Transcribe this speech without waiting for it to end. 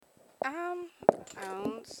Um, I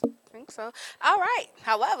don't think so. All right.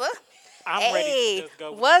 However, I'm ready to hey, just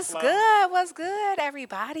go with the what's flow. good? What's good,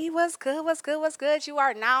 everybody? What's good? What's good? What's good? You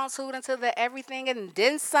are now tuned into the Everything and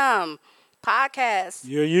Then Some podcast.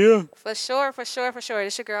 Yeah, yeah. For sure, for sure, for sure.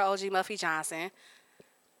 It's your girl, OG Muffy Johnson.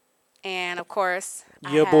 And of course,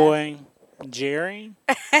 I Your have. boy, Jerry.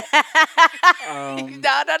 Um,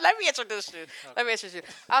 No, let me introduce you. Let me introduce you.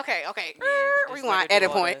 Okay, okay. Yeah, just let Rewind. her do Edit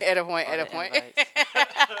all point. the Edit point. all Edit the point. invites.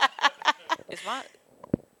 It's my.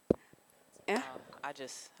 Yeah. I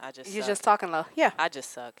just You're suck. just talking low. Yeah. I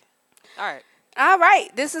just suck. All right. All right.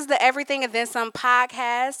 This is the Everything and Then Some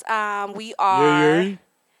podcast. We yeah, are yeah.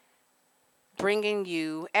 bringing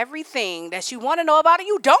you everything that you want to know about and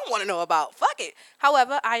you don't want to know about. Fuck it.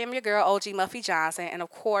 However, I am your girl, OG Muffy Johnson. And of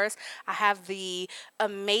course, I have the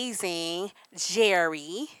amazing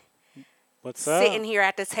Jerry What's sitting up? here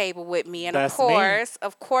at the table with me. And of That's me. course,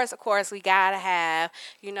 of course, we gotta have,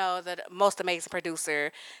 the most amazing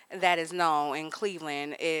producer that is known in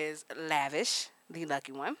Cleveland is Lavish, the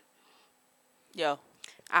lucky one. Yo.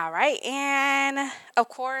 All right, and of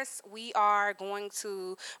course, we are going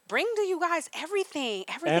to bring to you guys everything,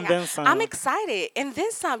 everything. And then I'm some. excited, and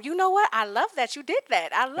then some. You know what? I love that you did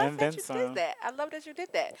that. I love And that then you did some. that. I love that you did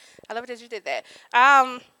that. I love that you did that.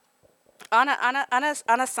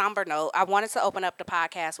 On a somber note, I wanted to open up the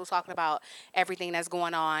podcast. We're talking about everything that's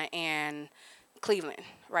going on in Cleveland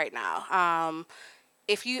right now.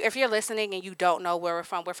 If you're listening and you don't know where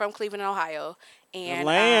we're from Cleveland, Ohio, The and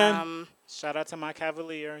land. Shout out to my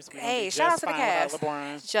Cavaliers. We're going to be hey, shout out just to the fine without cast.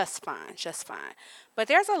 LeBron. Just fine, just fine. But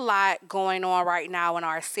there's a lot going on right now in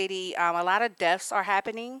our city. A lot of deaths are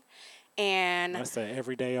happening, and That's an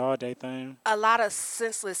everyday, all day thing. a lot of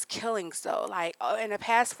senseless killings though. Like in the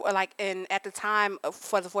past, like in at the time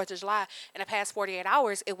for the 4th of July, in the past 48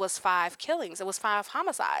 hours, it was 5 killings. It was 5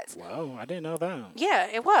 homicides. Whoa, I didn't know that. Yeah,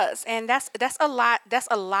 it was, and that's a lot. That's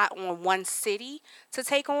a lot on one city to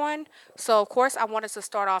take on. So of course, I wanted to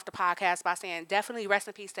start off the podcast by saying definitely rest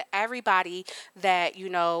in peace to everybody that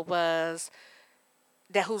was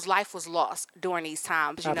that whose life was lost during these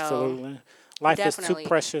times. Absolutely. Life is too Definitely,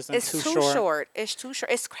 precious and it's too too short. short. It's too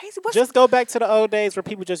short. It's crazy. Just go back to the old days where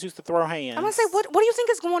people just used to throw I'm gonna say, hands. what do you think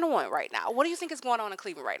is going on right now? What do you think is going on in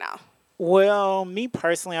Cleveland right now? Well, me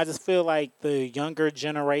personally, I just feel like the younger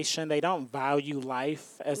generation, they don't value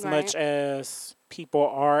life as Right. much as people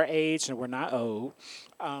our age, and we're not old.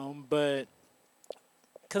 But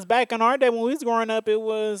because back in our day when we was growing up, it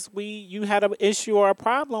was you had an issue or a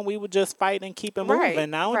problem, we would just fight and keep it Right. moving. Right.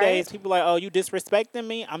 Nowadays, people like, oh, you disrespecting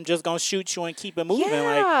me? I'm just gonna shoot you and keep it moving.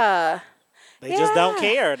 Like Yeah. they just don't Yeah.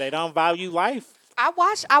 care. They don't value life. I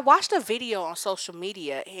watched a video on social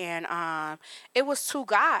media, and it was two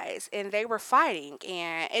guys and they were fighting,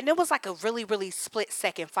 and it was like a really split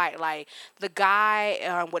second fight. Like the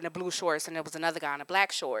guy with the blue shorts, and there was another guy in the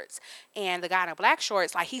black shorts, and the guy in the black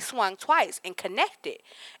shorts, like, he swung twice and connected,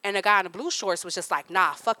 and the guy in the blue shorts was just like,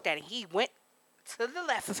 nah, fuck that, and he went to the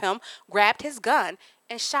left of him, grabbed his gun,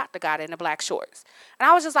 and shot the guy in the black shorts. And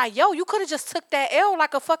I was just like, yo, you could have just took that L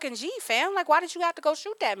like a fucking G, fam. Like, why did you have to go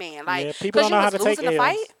shoot that man? Like, Yeah, people because don't you know how was to take losing the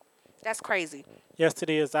fight? L's. That's crazy.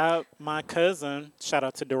 Yesterday is out. My cousin, shout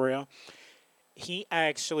out to Darrell, he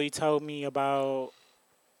actually told me about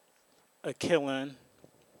a killing.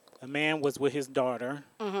 A man was with his daughter.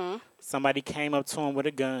 Mm-hmm. Somebody came up to him with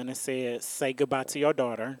a gun and said, "Say goodbye to your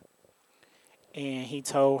daughter." And he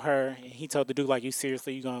told the dude, like, "You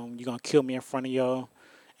seriously, you gonna kill me in front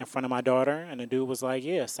of my daughter?" And the dude was like,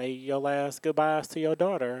 "Yeah, say your last goodbyes to your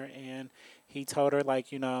daughter." And he told her, like,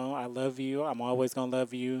 "I love you. I'm always gonna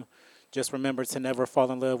love you. Just remember to never fall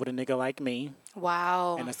in love with a nigga like me."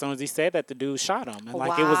 Wow. And as soon as he said that, the dude shot him. And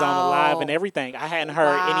like it was on the live and Wow. everything. I hadn't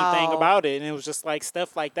heard anything Wow. about it. And it was just like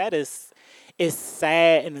stuff like that is it's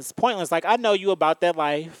sad and it's pointless. Like I know you about that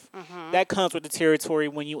life. Mm-hmm. That comes with the territory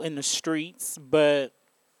when you in the streets. But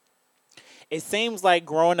it seems like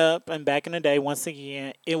growing up and back in the day, once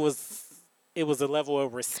again, it was a level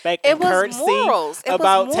of respect It and was courtesy morals. It was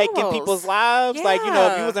about taking people's morals. lives. Like, if you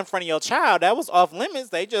Yeah. was in front of your child, that was off limits.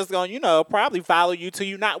 They just gonna, probably follow you till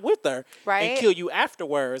you not with her and Right? kill you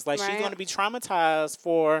afterwards. Like she's Right? gonna be traumatized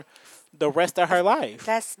for the rest of her life.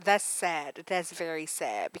 That's sad. That's very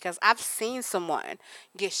sad because I've seen someone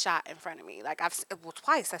get shot in front of me. Like well,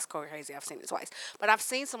 twice. That's crazy. I've seen it twice. But I've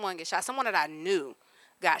seen someone get shot. Someone that I knew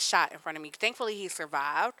got shot in front of me. Thankfully, he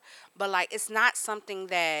survived. But like, it's not something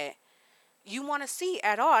that you want to see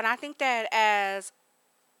at all. And I think that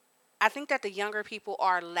the younger people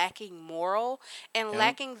are lacking moral and Yeah,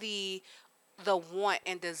 lacking the want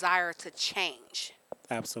and desire to change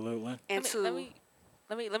absolutely. and Let me let to. me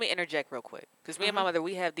let me let me interject real quick because me and Mhm. my mother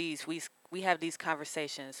we have these we have these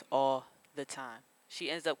conversations all the time. She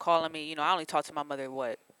ends up calling me. I only talk to my mother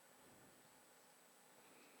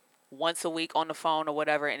once a week on the phone or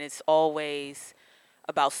whatever, and it's always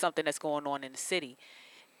about something that's going on in the city.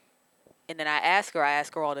 And then I ask her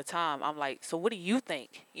all the time. I'm like, so what do you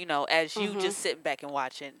think? As you Mhm. just sitting back and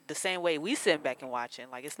watching, the same way we sitting back and watching.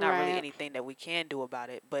 Like, it's not really Right. anything that we can do about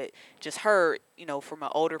it. But just her, from an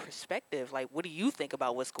older perspective, like, what do you think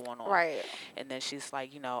about what's going on? Right. And then she's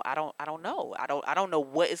like, I don't know. I don't know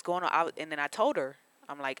what is going on. And then I told her,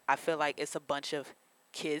 I'm like, I feel like it's a bunch of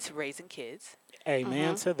kids raising kids.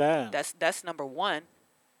 Amen Mhm. to that. That's number one.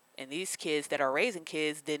 And these kids that are raising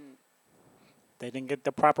kids They didn't get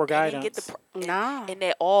the proper they didn't get the guidance. and Nah. and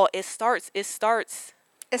they all it starts It starts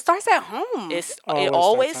at home. it Always starts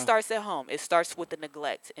always out. starts at home. It starts with the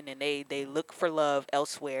neglect, and then they look for love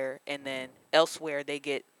elsewhere, and then elsewhere they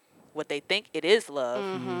get what they think it is love,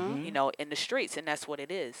 Mhm. Mm-hmm. in the streets, and that's what it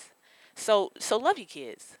is. So love you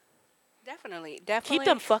kids. Definitely. Keep them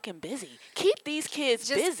Definitely. fucking busy. Keep these kids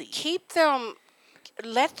Just busy. keep them.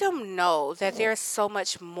 Let them know that there's so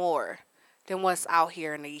much more than what's out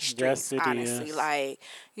here in these Yes, streets. it Honestly, is. like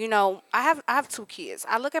I have two kids.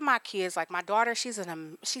 I look at my kids like my daughter. She's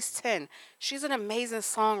 10. She's an amazing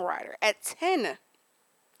songwriter. At 10,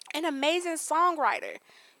 an amazing songwriter.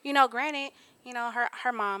 Granted,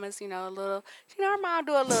 her mom is a little. Her mom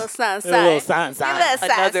do a little something, A little something. sign, A little sign.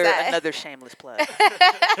 side, Another side. another shameless plug.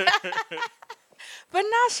 But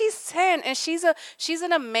now she's 10 and she's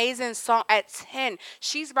an amazing song at 10.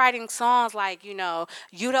 She's writing songs like, you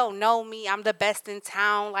don't know me, I'm the best in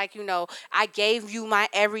town, like, I gave you my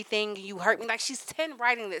everything, you hurt me. Like she's 10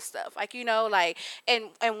 writing this stuff. Like, like and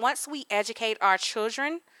once we educate our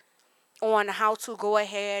children on how to go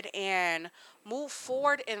ahead and move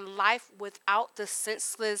forward in life without the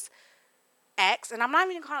senseless acts, and I'm not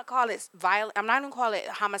even gonna call it violent. I'm not even call it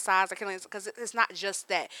homicides or killings because it's not just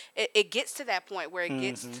that. It gets to that point where it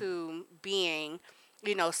gets Mm-hmm. to being,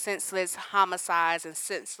 senseless homicides and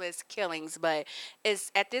senseless killings. But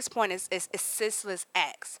it's at this point, it's senseless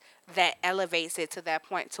acts that elevates it to that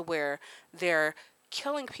point to where they're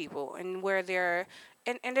killing people and where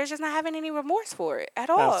and they're just not having any remorse for it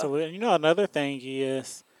at all. Absolutely. Another thing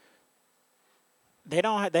is they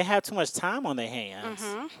have too much time on their hands.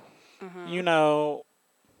 Mhm. You Mhm. know,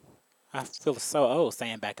 I feel so old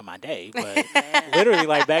saying back in my day, but Man. literally,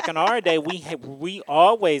 like back in our day, we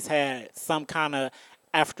always had some kind of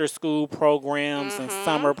after school programs and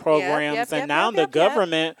summer Mhm. Yep. programs, Yep. and Yep. now Yep. the Yep. Yep.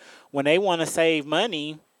 government, when they want to save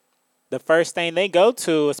money, the first thing they go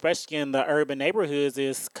to, especially in the urban neighborhoods,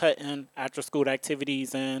 is cutting after school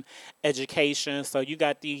activities and education. So you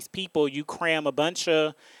got these people, you cram a bunch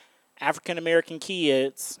of African American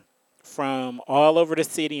kids from all over the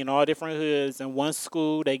city and all different hoods in one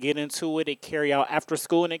school. They get into it, they carry out after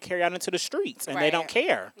school, and they carry out into the streets, and they don't Right.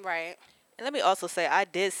 care. Right. And let me also say, I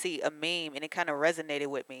did see a meme, and it kind of resonated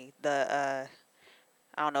with me. I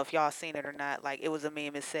don't know if y'all seen it or not. Like, it was a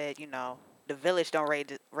meme that said, the village don't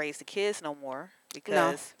raise the kids no more No.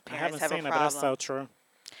 because I parents haven't have a seen it, but that's problem. so true.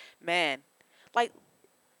 Man, like,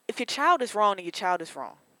 if your child is wrong, then your child is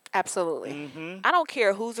wrong. Absolutely. Mm-hmm. I don't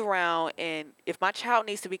care who's around, and if my child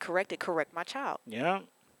needs to be corrected, correct my child. Yeah.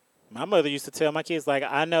 My mother used to tell my kids, like,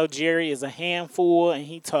 I know Jerry is a handful and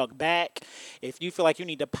he talk back. If you feel like you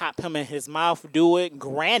need to pop him in his mouth, do it.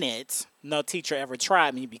 Granted, no teacher ever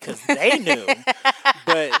tried me because they knew,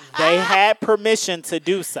 but they had permission to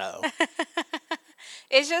do so.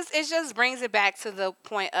 It just brings it back to the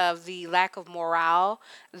point of the lack of morale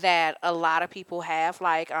that a lot of people have.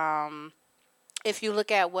 Like, if you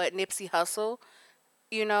look at what Nipsey Hussle,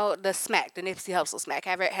 the Nipsey Hussle smack.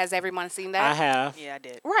 Has everyone seen I that? have. Yeah, I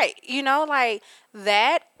did. Right. Like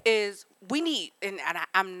that is we need, and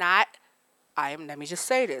I'm not. I am. Let me just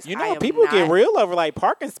say this. I am People get not. real over like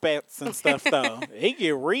parking spots and stuff, though. It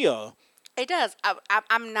get real. It does.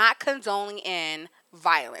 I'm not condoning in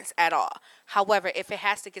violence at all. However, if it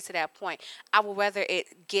has to get to that point, I would rather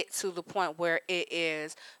it get to the point where it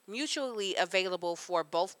is mutually available for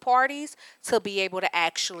both parties to be able to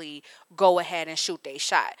actually go ahead and shoot their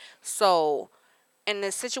shot. So, in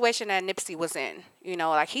the situation that Nipsey was in,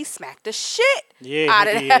 like he smacked the shit Yeah, he out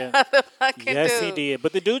of that did. motherfucking Yes, he dude. did.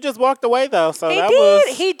 But the dude just walked away, though. So He that did.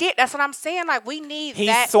 was. He did. That's what I'm saying. Like we need He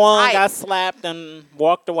that swung, type. got slapped, and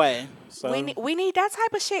walked away. So. We need that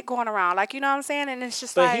type of shit going around. Like, you know what I'm saying? And it's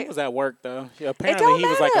just But he like was at work, though. it Apparently, don't he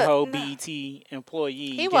was like a matter. whole No. BET employee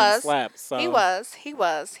He getting was. slapped. He So. was. He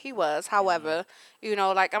was. He was. However,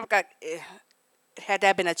 like I'm like had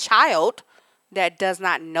that been a child that does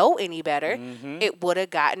not know any better, Mm-hmm. it would have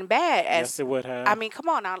gotten bad. Yes, As it would I have. mean, come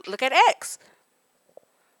on now, look at X.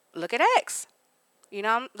 Look at X. You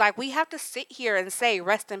know, like we have to sit here and say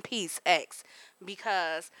rest in peace, X,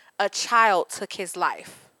 because a child took his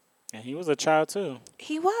life. And he was a child too.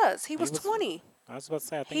 He was. He He was was. 20. I was about to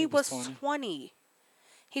say. I think He he was was 20. 20.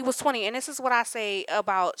 He was 20. And this is what I say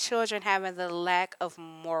about children having the lack of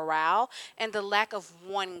morale and the lack of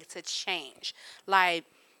wanting to change. Like,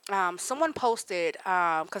 someone posted,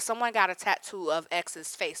 because someone got a tattoo of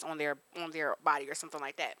X's face on their body or something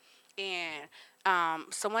like that. And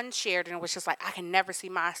someone shared and it was just like, I can never see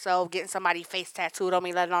myself getting somebody face tattooed on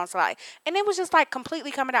me, let alone somebody. And it was just like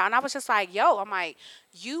completely coming out. And I was just like, yo, I'm like,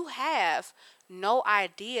 you have no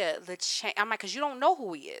idea the change. I'm like, because you don't know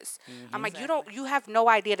who he is. I'm like, Exactly. you have no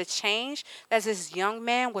idea the change that this young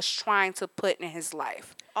man was trying to put in his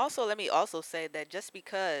life. Also, let me also say that just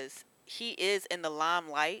because he is in the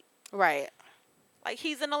limelight, Right. like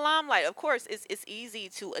he's in the limelight, of course, it's easy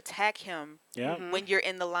to attack him Yeah. when you're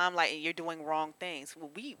in the limelight and you're doing wrong things.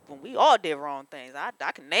 When we all did wrong things, I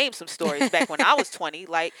can name some stories back when I was 20.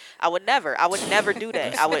 Like I would never do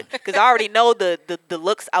that. I would, because I already know the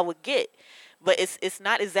looks I would get, but it's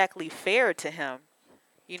not exactly fair to him.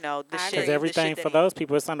 You know the I shit. Because agree. The everything shit for that he, those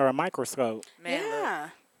people is under a microscope. man, look, Yeah.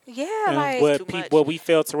 Yeah. And Like, it's too much. what we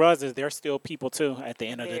feel to us is they're still people too. At the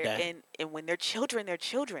end of the They're, day. and when they're children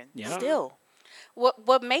Yeah. still.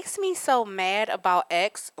 what makes me so mad about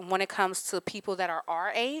X when it comes to people that are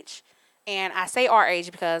our age, and I say our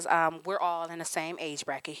age because we're all in the same age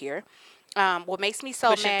bracket here. What makes me so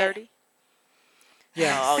Pushing mad? 30.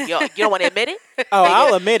 Yes. Oh, you don't want to admit it? Oh, Nigga.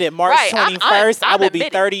 I'll admit it. March Right, 21st, I I'm will be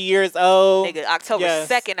admitting. 30 years old. Nigga, October Yes.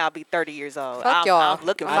 2nd, I'll be 30 years old. Fuck y'all. I'm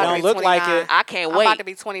looking I'm I for about to don't be it. look like 29. it. I can't I'm about wait. to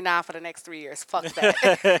be 29 for the next 3 years. Fuck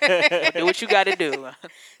that. Do what you got to do.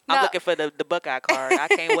 I'm No. looking for the Buckeye card. I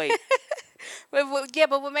can't wait. But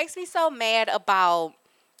what makes me so mad about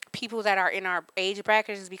people that are in our age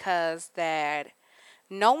bracket is because that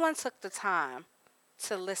no one took the time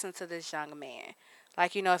to listen to this young man.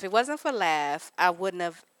 Like, if it wasn't for Laugh, I wouldn't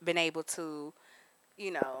have been able to,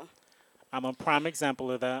 you know, I'm a prime example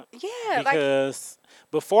of that. yeah, like Because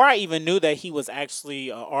before I even knew that he was actually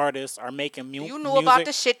an artist or making you knew music, about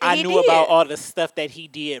the shit that I he knew did. about all the stuff that he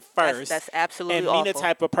did first. That's absolutely And me, the awful.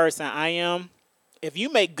 type of person I am, if you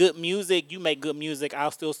make good music,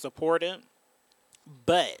 I'll still support it.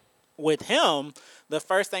 But with him, the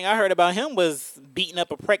first thing I heard about him was beating up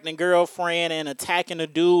a pregnant girlfriend and attacking a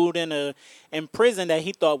dude in prison that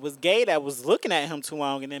he thought was gay that was looking at him too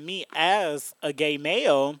long. And then me, as a gay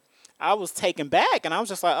male, I was taken back, and I was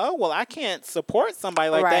just like, oh, well, I can't support somebody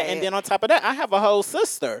like that. And Right. then on top of that, I have a whole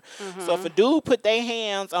sister. So if a dude put their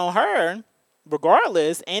hands on her,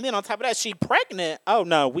 regardless, and then on top of that, she pregnant, oh,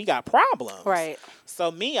 no, we got problems. Right. So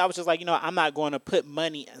me, I was just like, I'm not going to put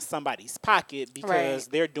money in somebody's pocket because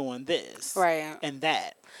they're doing this Right. and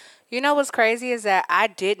that. You know what's crazy is that I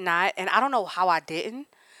did not, and I don't know how I didn't,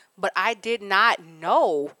 but I did not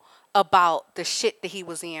know about the shit that he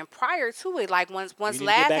was in prior to it. Like once You need to get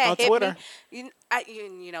Laugh back had on hit Twitter. me,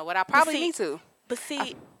 you know what? I probably see, need to. But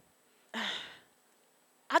see,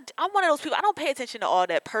 I'm one of those people. I don't pay attention to all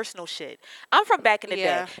that personal shit. I'm from back in the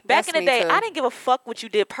Yeah, day. Back that's in the me day, too. I didn't give a fuck what you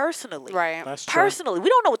did personally. Right. That's true. Personally, we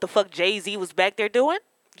don't know what the fuck Jay-Z was back there doing.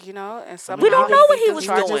 And somehow We don't know what he beat them was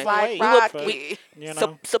charges doing. like We Rocky. You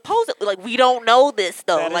know, Supposedly, like, we don't know this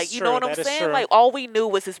though. That is Like, you know true. what I'm That is saying? true. Like, all we knew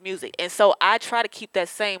was his music, and so I try to keep that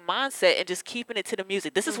same mindset and just keeping it to the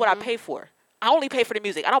music. This is what I pay for. I only pay for the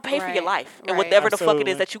music. I don't pay for your Right, life and right. whatever the fuck it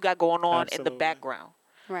Absolutely. is that you got going on in the Absolutely. background.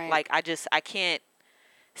 Right. Like, I can't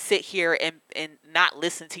sit here and not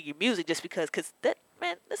listen to your music just because that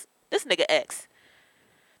man, this nigga X.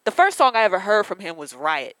 The first song I ever heard from him was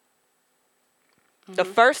Riot. The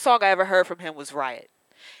first song I ever heard from him was Riot.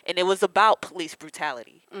 And it was about police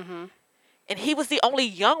brutality. And he was the only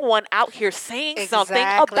young one out here saying something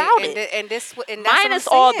about it. And this and that's Minus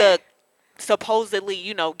what I'm all saying. the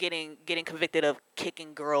supposedly, getting convicted of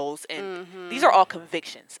kicking girls, and these are all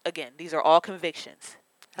convictions. Again, these are all convictions.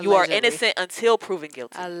 You are Allegedly. innocent until proven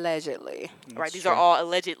guilty. Allegedly. Right? That's These true. are all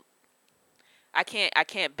alleged. I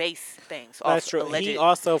can't base things off That's true. alleged. He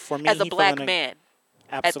also, for me, As a he black fell in man,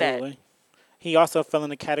 absolutely. He also fell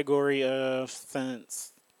in the category of,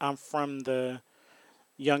 since I'm from the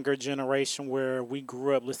younger generation where we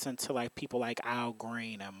grew up listening to like people like Al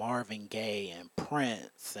Green and Marvin Gaye and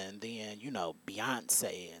Prince, and then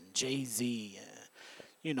Beyonce and Jay-Z and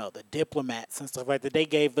the Diplomats and stuff like that. They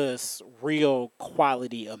gave us real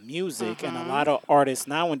quality of music, and a lot of artists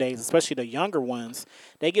nowadays, especially the younger ones,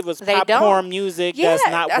 they give us They popcorn don't. music Yeah, that's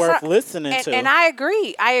not worth listening and, to. and I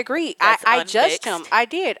agree. That's I judged him. unmixed. I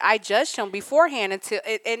did. I judged him beforehand until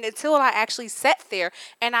I actually sat there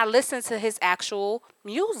and I listened to his actual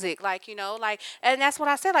music, like, and that's what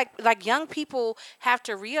I said, like young people have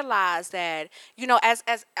to realize that, as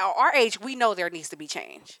our age, we know there needs to be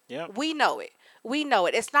change. Yep. We know it.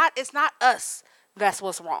 It's not us that's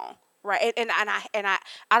what's wrong, right? And I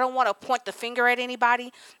don't want to point the finger at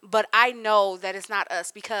anybody, but I know that it's not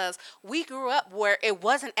us, because we grew up where it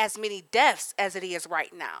wasn't as many deaths as it is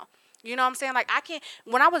right now. You know what I'm saying? Like, I can,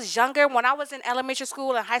 when I was younger, when I was in elementary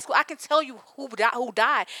school and high school, I can tell you who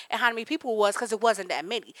died and how many people it was, because it wasn't that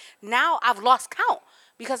many. Now I've lost count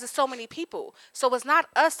because it's so many people. So it's not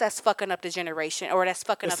us that's fucking up the generation, or that's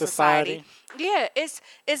fucking It's up society. society. Yeah,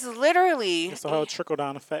 it's literally, It's a whole trickle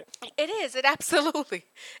down effect. it is. It absolutely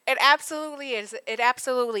is. It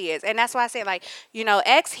absolutely is. And that's why I say, like,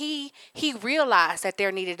 X, he realized that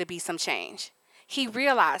there needed to be some change. He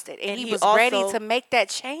realized it, and And he he was ready also to make that and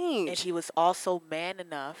change. he was also man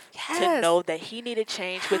enough to Yes. know that he needed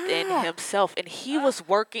change within Yeah. himself, and he was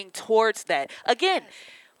working towards that. Again,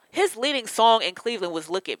 his leading song in Cleveland was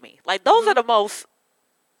 "Look at Me." Like, those are the most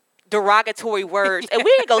derogatory words, and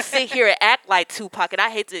we ain't gonna sit here and act like Tupac. And I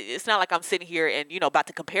hate to. It's not like I'm sitting here and about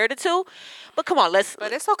to compare the two, but come on, let's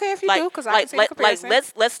But it's okay if you like do, because I can see the like comparison.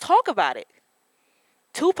 let's talk about it.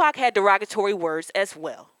 Tupac had derogatory words as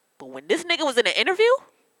well, but when this nigga was in an interview,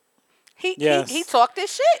 he Yes. talked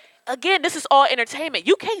this shit. again, this is all entertainment.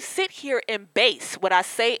 You can't sit here and base what I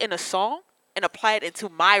say in a song and apply it into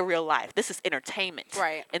my real life. This is entertainment.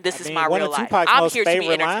 Right. And this I is mean, my one real of life. Tupac's I'm most here to be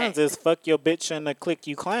favorite entertained. lines is "fuck your bitch and the click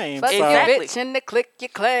you claim." Fuck So, your Exactly. bitch and the click you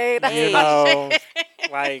clay. That's you my know,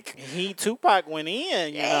 shit. like Tupac went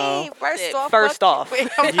in. Hey, first Shit, off, first fuck off. you.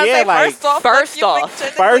 I'm gonna Yeah, say, like, first off, first fuck your off. bitch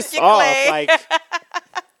and the First click you off, clay. like,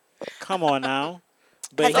 come on now.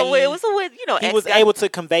 But So it was he X was got able to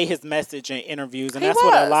convey his message in interviews, and He that's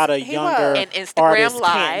what a was. lot of He was. younger and Instagram artists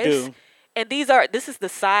can't lives. do. And this is the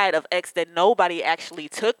side of X that nobody actually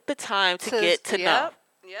took the time to get to know.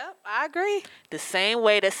 Yep, I agree. The same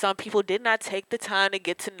way that some people did not take the time to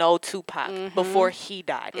get to know Tupac before he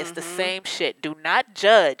died. It's the same shit. Do not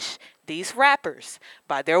judge these rappers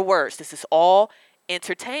by their words. This is all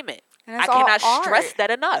entertainment. And I it's all cannot stress art.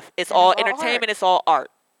 that enough. It's And all it's all entertainment. art. It's all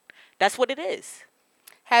art. That's what it is.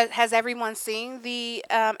 Has everyone seen the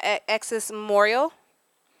X's memorial?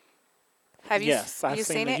 Have Yes, I've you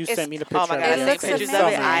seen seen it. it? You sent me the Oh picture my of God, It it. I looks seen It's pictures of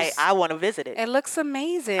it. so nice. I want to visit it. It looks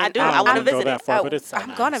amazing. I do. I I don't want to wanna go visit that it. far, but it's so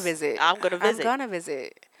I'm gonna nice. visit. I'm gonna visit. I'm gonna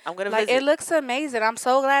visit. I'm gonna Like, visit. it looks amazing. I'm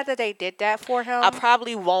so glad that they did that for him. I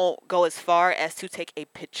probably won't go as far as to take a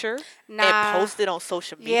picture Nah. and post it on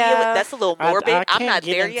social media. Yeah. That's a little I morbid. I'm can't not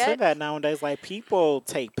get there into yet. that nowadays. Like, people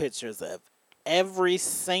take pictures of every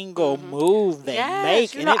single move they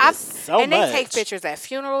make, and it is so and much. they take pictures at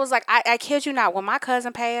funerals. Like, I kid you not, when my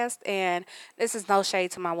cousin passed, and this is no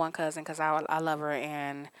shade to my one cousin, because I love her,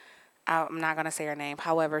 and I'm not gonna say her name.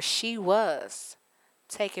 However, she was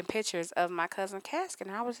taking pictures of my cousin's casket,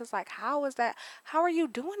 and I was just like, how is that? How are you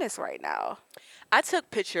doing this right now? I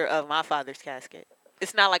took picture of my father's casket.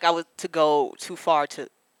 It's not like I was to go too far to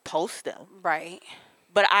post them, Right.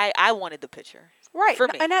 but I wanted the picture. Right, For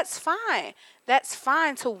me. and that's fine. That's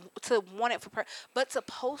fine to want it but to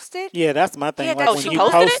post it. Yeah, that's my thing. Yeah, Like, that's when she you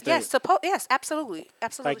posted post it? it, Yes, yes, absolutely,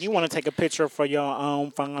 absolutely. like, you want to take a picture for your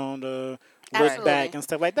own phone to look Absolutely. back and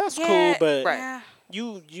stuff. Like, that's cool, Yeah, but Right. yeah.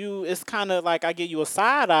 you it's kind of like I give you a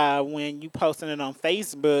side eye when you posting it on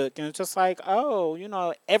Facebook, and it's just like,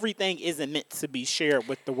 oh, everything isn't meant to be shared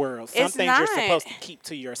with the world. Some It's things you're not. supposed to keep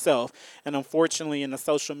to yourself, and unfortunately, in the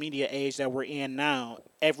social media age that we're in now,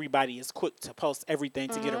 everybody is quick to post everything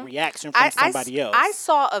to get a reaction from somebody else. I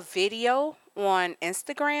saw a video on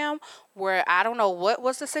Instagram where I don't know what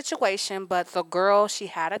was the situation, but the girl, she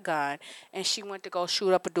had a gun and she went to go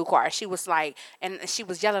shoot up a Duke car. She was like, and she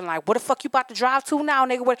was yelling like, "What the fuck you about to drive to now,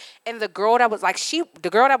 nigga?" What? And the girl that was like, the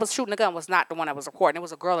girl that was shooting the gun was not the one that was recording. It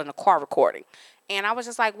was a girl in the car recording, and I was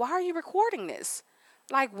just like, "Why are you recording this?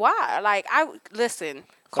 Like, why? Like, listen."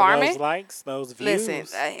 So Carmen, those likes, those views.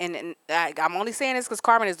 listen, I'm only saying this because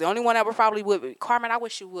Carmen is the only one that would probably would. Carmen, I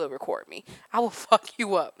wish you would record me. I will fuck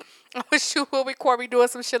you up. I wish you would record me doing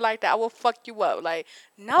some shit like that. I will fuck you up. Like,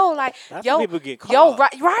 no, like, That's yo, when people get yo,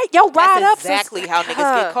 caught. yo, ride That's up. exactly how niggas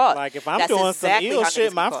get caught. Like, if I'm That's doing exactly some ill how niggas shit,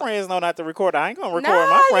 get my caught. friends know not to record. I ain't gonna record Nah,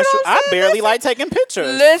 my you friends. know what I'm I saying? barely Listen. like taking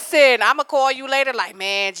pictures. Listen, I'm gonna call you later. Like,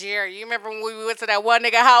 man, Jerry, you remember when we went to that one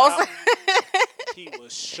nigga house? He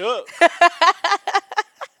was shook.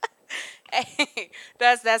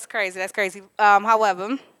 That's crazy. That's crazy.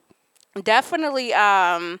 However, definitely,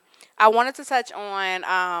 I wanted to touch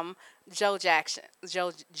on Joe Jackson.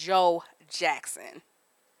 Joe Jackson.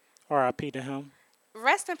 R.I.P. to him.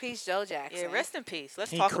 Rest in peace, Joe Yeah, Jackson. rest in peace.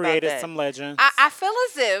 Let's He talk about created that. some legends. I feel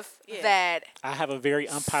as if Yeah. that I have a very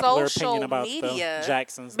unpopular opinion social about the media.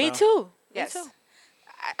 Jacksons, Me though. too. Me Yes, too.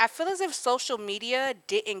 I feel as if social media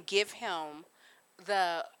didn't give him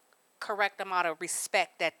the correct amount of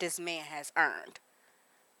respect that this man has earned.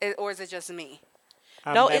 Or is it just me?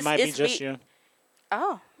 No, That might be it's just me. you.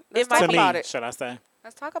 Oh, let's It might talk To be. about me, it. should I say?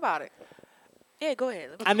 Let's talk about it. Yeah, go ahead.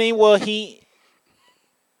 I mean, well, he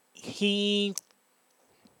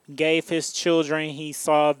gave his children. He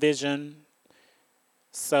saw a vision,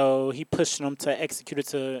 so he pushed them to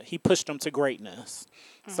execute it. He pushed them to greatness.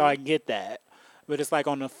 So I get that, but it's like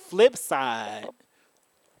on the flip side,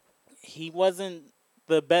 he wasn't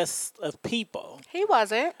the best of people. He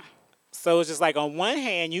wasn't. So it's just like on one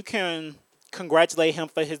hand, you can congratulate him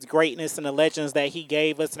for his greatness and the legends that he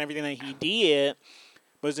gave us and everything that he did.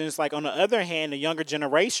 But then it's like on the other hand, the younger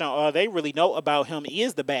generation, all they really know about him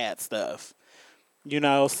is the bad stuff.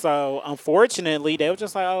 So unfortunately, they were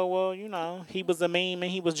just like, oh, well, he was a meme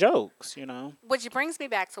and he was jokes, Which brings me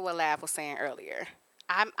back to what Lav was saying earlier.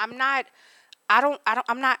 I'm not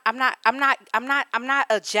I'm not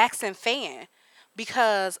a Jackson fan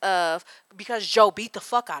because Joe beat the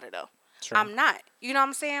fuck out of them. True. I'm not. You know what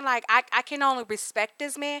I'm saying? Like I can only respect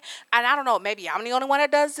this man. And I don't know, maybe I'm the only one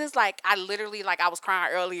that does this. Like I literally I was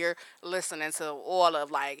crying earlier listening to all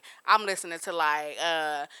of I'm listening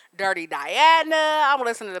to Dirty Diana, I'm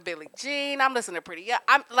listening to Billie Jean, I'm listening to Pretty Young.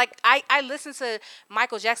 I'm like I listen to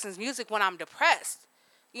Michael Jackson's music when I'm depressed.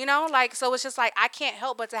 So it's just like I can't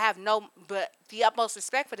help but to have but the utmost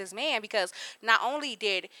respect for this man because not only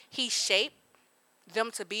did he shape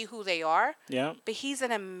them to be who they are, Yeah. but he's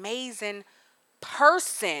an amazing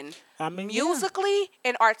person I mean, yeah. musically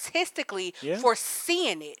and artistically Yeah. for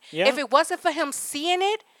seeing it. Yeah. If it wasn't for him seeing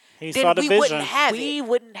it, He then saw the we vision. wouldn't have We it.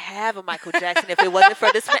 wouldn't have a Michael Jackson if it wasn't for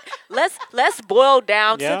this man. Let's boil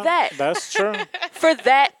down Yeah, to that. that's true. For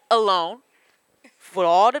that alone, for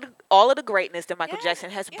all of the greatness that Michael Yeah,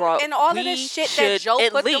 Jackson has yeah, brought, and all of we the shit that should Joe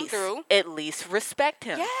at put them least through. at least respect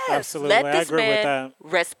him. Yes. Absolutely. Let I this agree with man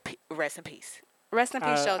that. rest in peace. Rest in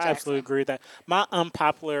peace, Joe I Jackson. absolutely agree with that. My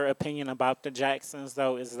unpopular opinion about the Jacksons,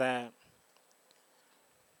 though, is that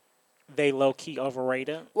they low-key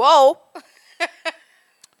overrated. Whoa.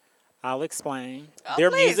 I'll explain. Oh, Their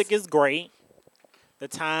please. music is great. The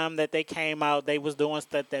time that they came out, they was doing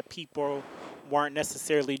stuff that people weren't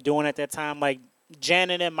necessarily doing at that time. Like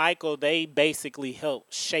Janet and Michael, they basically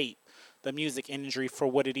helped shape the music industry for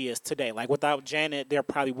what it is today. Like without Janet, there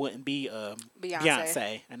probably wouldn't be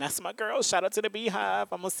Beyonce. And that's my girl. Shout out to the Beehive.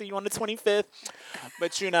 I'm going to see you on the 25th.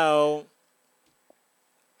 But,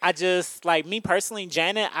 I just, like me personally,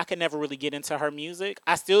 Janet, I could never really get into her music.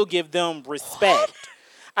 I still give them respect.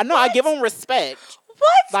 I know, I give them respect.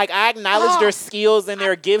 What? Like, I acknowledge Oh. their skills and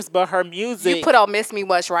their gifts, but her music. You put on Miss Me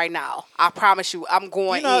Much right now. I promise you, I'm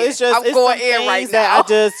going in. It's just I'm it's going some in right things that now. I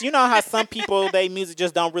just, how some people, they music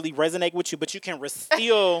just don't really resonate with you, but you can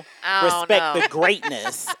still I don't respect know. the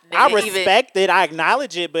greatness. I Nigga, even- respect it. I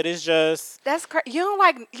acknowledge it, but it's just. That's crazy. You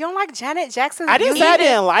don't like Janet Jackson's I didn't music? say I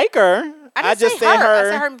didn't like her. I didn't say said her. her.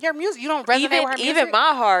 I said her music. You don't resonate with her music? Even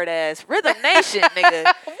my hard ass Rhythm Nation, nigga.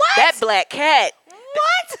 That black cat.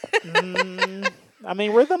 What? I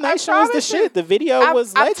mean, Rhythm Nation was the promise you. shit. The video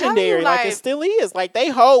was I'm telling you, legendary. Like, it like- still is. Like, they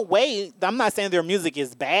hold weight. I'm not saying their music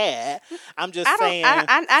is bad. I'm just saying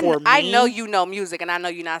for me. I know you know music, and I know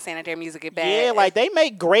you're not saying that their music is bad. Yeah, like, they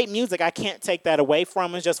make great music. I can't take that away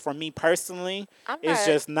from them. Just for me personally, it's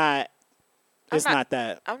just not. It's not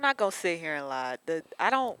that. I'm not gonna sit here and lie. I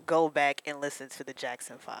don't go back and listen to the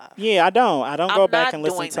Jackson 5. Yeah, I don't. I don't go I'm back not and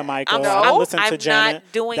listen doing to that. Michael. I'm I not- listen to I'm Janet.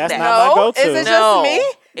 not doing That's that. not my No? go-to. Is it just me?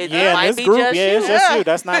 It Yeah, in might this be group, just yeah, you. it's just you.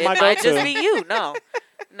 That's not It my might go-to. just be you.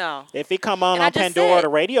 No. If it come on And I on just Pandora, said- the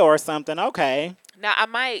radio or something, okay. Now I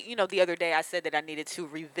might, the other day I said that I needed to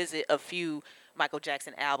revisit a few Michael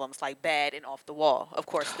Jackson albums like Bad and Off the Wall. Of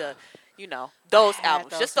course, those had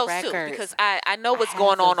albums, those just those records. two, because I know what's had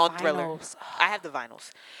going the on Thriller. vinyls. I have the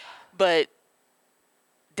vinyls, but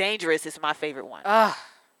Dangerous is my favorite one. Ugh.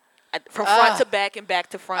 From front to back and back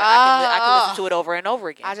to front, I can listen to it over and over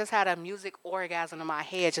again. I just had a music orgasm in my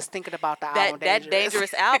head just thinking about the album. that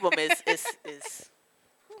Dangerous album is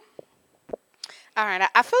All right,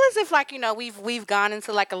 I feel as if we've gone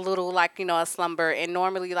into a little a slumber, and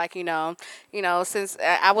normally since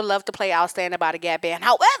I would love to play Outstanding by the Gap Band.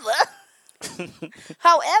 However,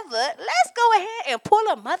 let's go ahead and pull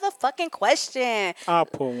a motherfucking question. I'll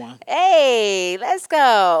pull one. Hey, let's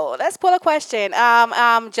go. Let's pull a question.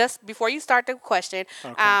 Just before you start the question,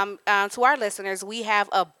 Okay. to our listeners, we have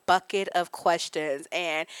a bucket of questions,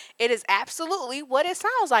 and it is absolutely what it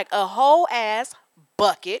sounds like, a whole ass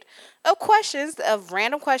bucket of questions, of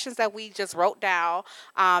random questions that we just wrote down.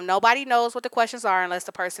 Nobody knows what the questions are unless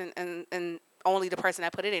the person and only the person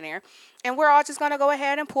that put it in there. And we're all just gonna go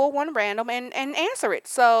ahead and pull one random and answer it.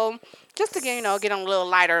 So just to get get on a little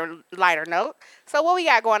lighter note. So what we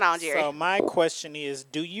got going on, Jerry? So my question is,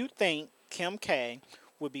 do you think Kim K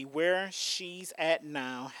would be where she's at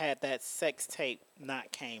now had that sex tape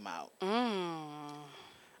not came out?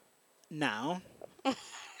 Now,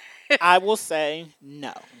 I will say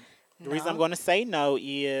no. The reason I'm No. going to say no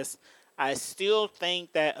is I still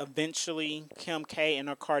think that eventually Kim K and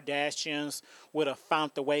the Kardashians would have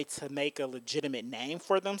found the way to make a legitimate name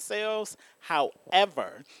for themselves.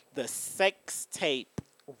 However, the sex tape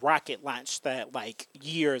rocket launched that like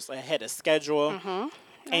years ahead of schedule. I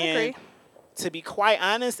And agree. to be quite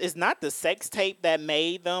honest, it's not the sex tape that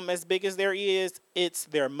made them as big as there is, it's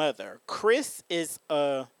their mother. Chris is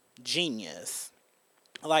a genius.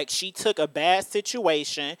 Like she took a bad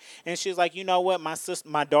situation and she's like, you know what,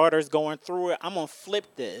 my daughter's going through it. I'm gonna flip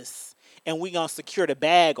this and we gonna secure the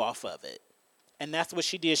bag off of it. And that's what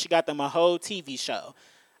she did. She got them a whole TV show.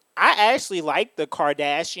 I actually like the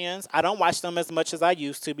Kardashians. I don't watch them as much as I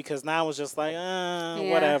used to because now it's just like,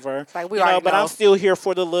 Yeah. whatever. It's like we You know, already but I'm know. still here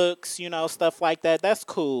for the looks, stuff like that. That's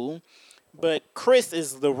cool. But Chris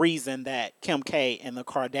is the reason that Kim K and the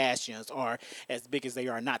Kardashians are as big as they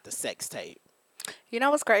are, not the sex tape. You know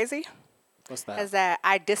what's crazy? What's that? Is that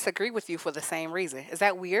I disagree with you for the same reason. Is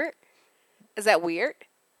that weird? Is that weird?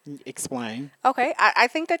 Explain. Okay, I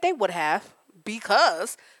think that they would have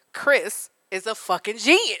because Chris is a fucking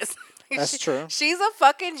genius. That's true. She's a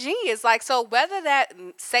fucking genius. Like, so whether that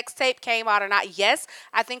sex tape came out or not, yes,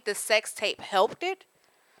 I think the sex tape helped it.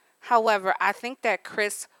 However, I think that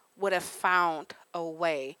Chris would have found a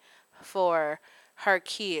way for her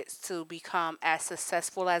kids to become as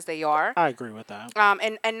successful as they are. I agree with that.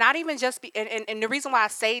 And not even just be and the reason why I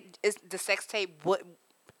say is the sex tape wouldn't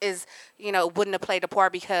have played a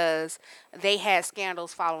part because they had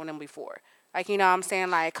scandals following them before. Like, what I'm saying?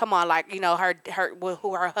 Like, come on, like,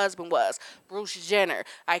 who her husband was, Bruce Jenner.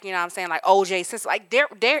 Like, what I'm saying? Like, OJ Simpson. Like, they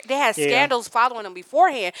had Yeah. scandals following them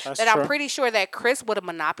beforehand That's that true. I'm pretty sure that Chris would have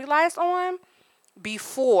monopolized on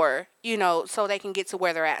before, so they can get to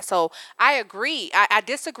where they're at. So I agree. I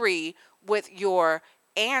disagree with your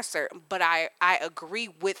answer, but I agree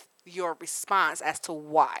with your response as to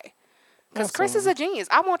why. Because Chris is a genius.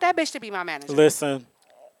 I want that bitch to be my manager. Listen,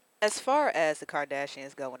 As far as the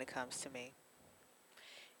Kardashians go when it comes to me,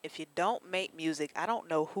 if you don't make music, I don't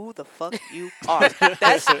know who the fuck you are.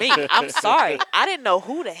 That's me. I'm sorry. I didn't know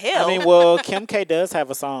who the hell. I mean, well, Kim K does have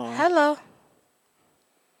a song. Hello.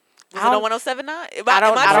 was it on 1079? I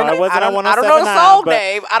don't. No, I it don't. wasn't I on don't know the 107.9, song but-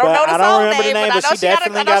 name. I don't but know the I don't song remember name. the name, but I but know she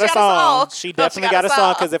definitely got a song. She I know definitely got a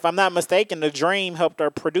song because if I'm not mistaken, The Dream helped her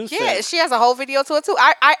produce Yeah, it. she has a whole video to it too.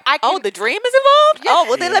 I Oh, can, the dream is involved? Yeah. Oh,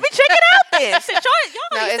 well, then let me check it out then. Since y'all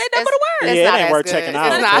No, ain't it's- say nothing but a Yeah, word. it's it not ain't as worth good. checking It's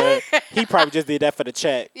out. not. But he probably just did that for the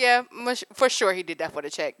check. Yeah, for sure he did that for the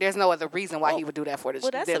check. There's no other reason why he would do that for the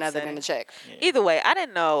well, that's than other than the upsetting. check. Either way, I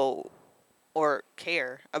didn't know or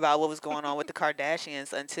care about what was going on with the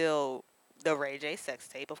Kardashians until the Ray J sex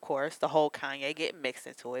tape, of course. The whole Kanye getting mixed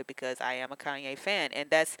into it because I am a Kanye fan, and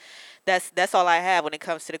that's all I have when it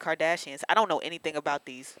comes to the Kardashians. I don't know anything about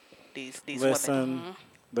these women. Listen,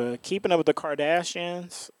 the Keeping Up with the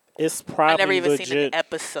Kardashians is I probably never even seen an legit.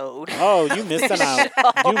 episode. Oh, you missing out.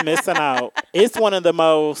 You missing out. It's one of the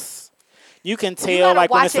most. You can tell gotta like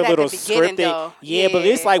when watch it's it a at little the beginning, scripted. though. Yeah, but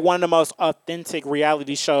it's Yeah. like one of the most authentic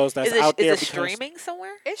reality shows that's out there. Is it because streaming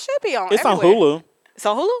somewhere? It should be on. It's everywhere. on Hulu. It's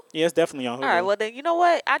on Hulu? Yeah, it's definitely on Hulu. All right, well then you know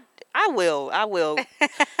what? I will.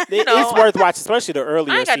 It's worth watching, especially the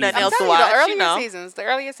earlier I ain't got nothing I'm seasons. else to telling you, watch, the earlier you know. seasons. The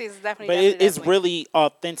earlier seasons definitely. But definitely, it's really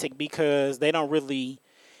authentic because they don't really,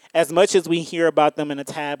 as much as we hear about them in the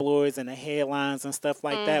tabloids and the headlines and stuff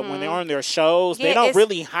like that, when they're on their shows, they don't it's-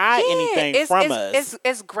 really hide anything from us.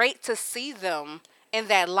 It's great to see them in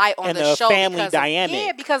that light on And the the show family because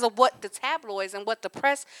dynamic. because of what the tabloids and what the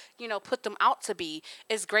press put them out to be.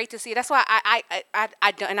 It's great to see. That's why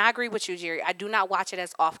I don't, and I agree with you, Jerry. I do not watch it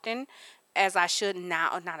as often as I should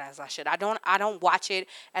now. Not as I should. I don't watch it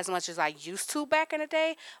as much as I used to back in the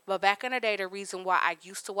day. But back in the day, the reason why I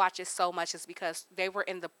used to watch it so much is because they were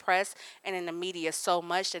in the press and in the media so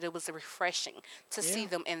much that it was refreshing to see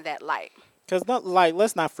them in that light. Because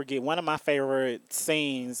let's not forget, one of my favorite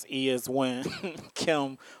scenes is when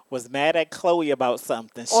Kim was mad at Chloe about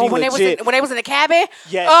something. She Or when legit, they was in the cabin.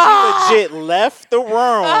 yeah, she legit left the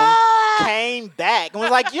room, came back, and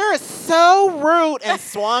was like, "You're so rude," and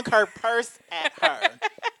swung her purse at her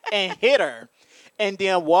and hit her, and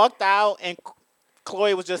then walked out and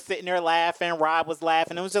Chloe was just sitting there laughing. Rob was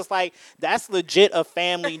laughing. It was just like, that's legit a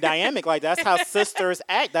family dynamic. Like, that's how sisters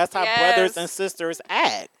act. That's how brothers and Yes. sisters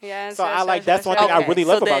act. Yes, So I yes, like, yes, that's yes, one thing I yes. Okay, really so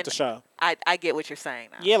love about then the show. I get what you're saying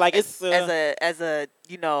now. Yeah, like it's As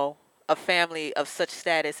a a family of such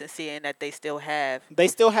status and seeing that they still have they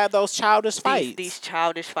still have those childish these fights.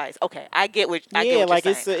 childish fights. Okay, I get Yeah, what you're like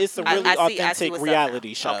saying now. it's a I really see authentic what's up reality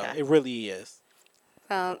now. show. Okay, It really is.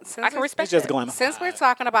 I Since can we're It's respect just that. since we're glamified.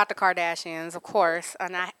 talking about the Kardashians, of course,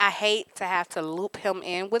 and I hate to have to loop him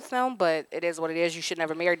in with them, but it is what it is. You should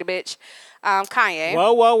never marry the bitch. Kanye.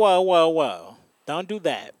 Whoa, whoa, whoa, whoa, whoa! Don't do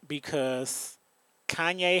that because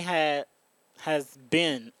Kanye has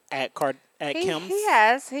been at He Kim's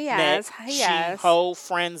has neck. he She has whole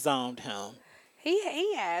friend zoned him.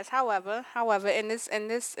 he has. However, in this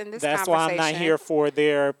That's why I'm not conversation, here for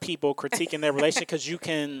their people critiquing their relationship because you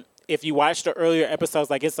can, if you watch the earlier episodes,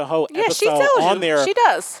 like it's a whole yeah, she episode tells on you there she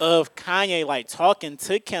does. of Kanye like talking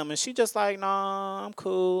to Kim, and she just like, nah, I'm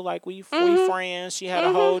cool. Like we Mhm, friends. She had a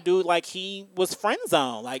mhm. whole dude like he was friend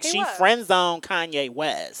zone. Like He she was. friend zoned Kanye He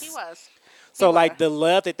West. was. He So was. like the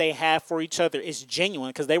love that they have for each other is genuine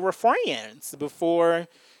because they were friends before.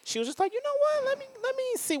 She was just like, you know what? Let me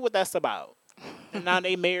see what that's about. And now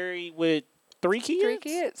they married with three Three kids.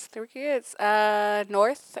 kids. Three kids.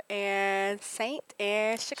 North and Saint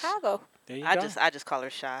and Chicago. There you I go. just I just call her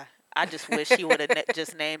Shy. I just wish he would have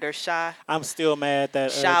just named her Shy. I'm still mad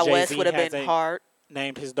that Shy Jay West Z would have been hasn't hard.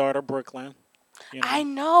 named his daughter Brooklyn. You I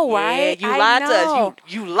know, know, Yeah, right? you I lied to us. know.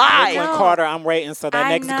 You I Brooklyn lied. know. Carter. I'm waiting. So that I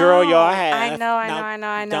next girl y'all know. I have know. I know. now. I know.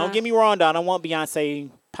 I Don't know. get me wrong, though. I don't want Beyonce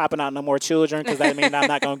popping out no more children because that means I'm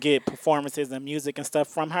not gonna get performances and music and stuff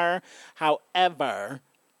from her. However,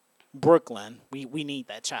 Brooklyn, we need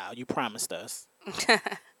that child. You promised us.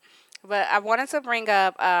 But I wanted to bring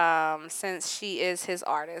up, since she is his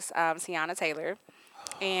artist, Tiana Taylor,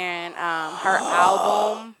 and her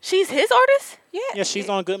album. She's his artist? Yeah, Yeah, she's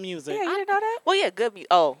on Good yeah, Music. you didn't know that? Well, yeah, good.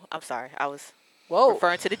 Oh, I'm sorry. I was Whoa,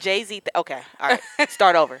 referring to the Jay-Z. Okay, all right.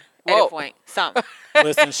 Start over. Edit whoa. point. Something.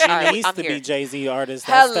 Listen, she All right, needs I'm to here. be Jay Z artist.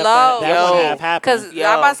 That stuff Hello, that wouldn't have Yo, because happened.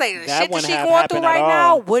 I'm about to yo, say the That shit that wouldn't she have going through happened at right now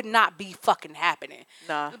all. would not be fucking happening.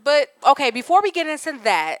 nah. But okay, before we get into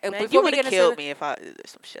that, and Man, before you we would have get into, killed me if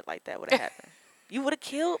some shit like that would have happened. You would have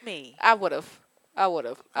killed me. I would have, I would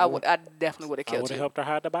have, I would I definitely would have I killed would have you. helped her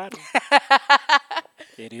hide the body.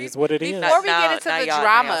 It is what it is. Before we Now, get into now the y'all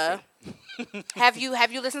drama, see. have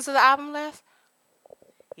you listened to the album, Left?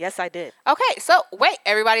 Yes, I did. Okay, so wait,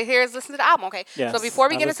 everybody here is listening to the album. Okay, so Yes, before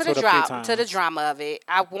we I get into listened to it a few to the times. drama of it,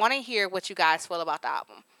 I want to hear what you guys feel about the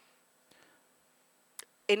album.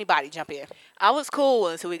 Anybody jump in? I was cool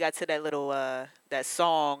until we got to that little that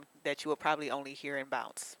song that you will probably only hear in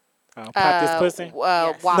bounce. Pop this pussy.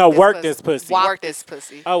 Yes. Walk No, this work pussy. this pussy. Walk Work this this-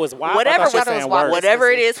 pussy. Oh, it's wild. Whatever I thought you was- were saying work. Work. Whatever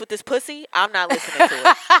it pussy. is with this pussy, I'm not listening to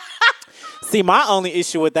it. See, my only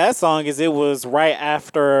issue with that song is it was right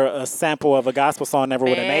after a sample of a gospel song never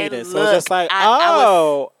would have Man, made it. So look, it's just like, I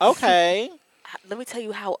oh, okay. Let me tell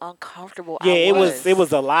you how uncomfortable Yeah, I was. it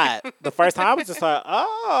was a lot. The first time I was just like,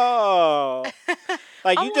 oh.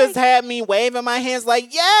 Like I'm you just had me waving my hands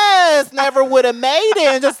like, yes, never would have made it.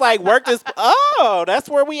 And just like work this. Oh, that's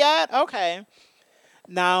where we at? Okay.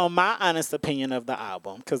 Now, my honest opinion of the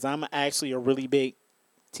album, because I'm actually a really big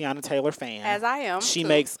Tiana Taylor fan. As I am. She too.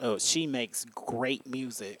 makes great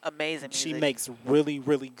music. amazing music. She makes really,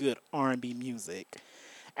 really good R&B music.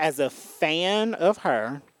 As a fan of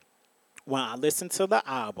her, when I listened to the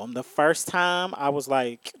album, the first time I was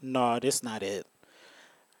like, no, this not it.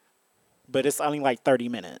 But it's only like 30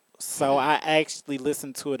 minutes. So I actually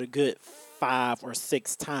listened to it a good 5 or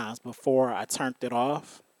 6 times before I turned it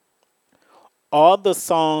off. All the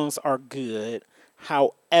songs are good.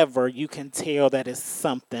 However, you can tell that it's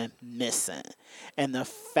something missing. And the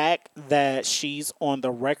fact that she's on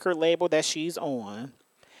the record label that she's on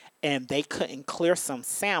and they couldn't clear some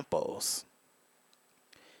samples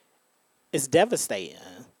is devastating.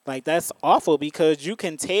 Like that's awful because you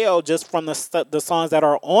can tell just from the songs that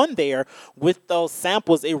are on there with those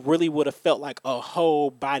samples, it really would have felt like a whole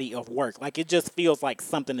body of work. Like it just feels like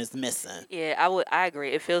something is missing. Yeah, I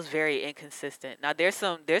agree. It feels very inconsistent. Now there's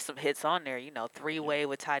some hits on there. You know, Three Way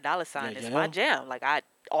with Ty Dolla Sign is my Yeah. jam. Like I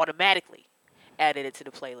automatically added it to the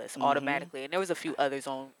playlist Mhm. automatically, and there was a few others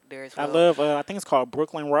on there as I well. love. I think it's called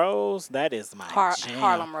Brooklyn Rose. That is my jam.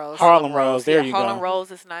 Harlem Rose. Harlem Rose. There yeah, you Harlem go. Rose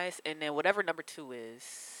is nice, and then whatever number 2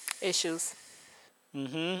 is. Issues.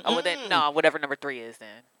 Mm-hmm. Oh, well then no, whatever number 3 is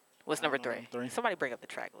then. What's I number don't know 3? number 3. Somebody bring up the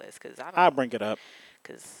track list because I I'll don't. bring it up.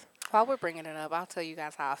 Because While we're bringing it up, I'll tell you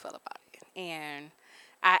guys how I feel about it. And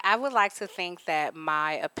I would like to think that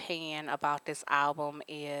my opinion about this album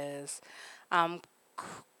is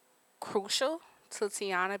crucial to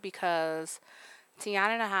Tiana because Tiana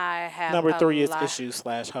and I have Number a three is lot. issue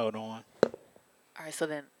slash hold on. All right, so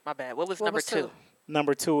then my bad. What was What number was two? two?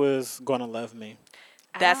 Number two is Gonna Love Me.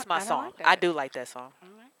 That's my I don't song. like I that. do like that song. I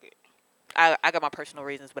don't like it. I got my personal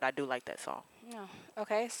reasons, but I do like that song. No.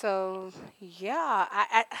 Okay, so yeah,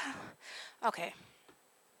 okay.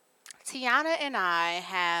 Tiana and I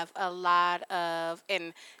have a lot of,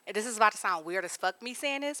 and this is about to sound weird as fuck me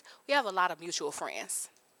saying this. We have a lot of mutual friends,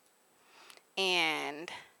 and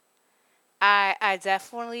I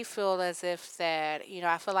definitely feel as if that,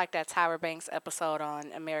 I feel like that Tyra Banks episode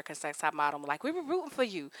on American Sex Top Model, like, we were rooting for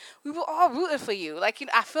you. We were all rooting for you. Like,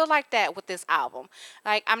 I feel like that with this album.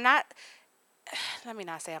 Like, I'm not, let me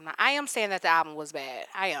not say I'm not. I am saying that the album was bad.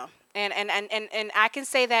 I am. And I can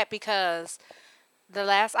say that because the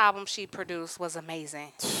last album she produced was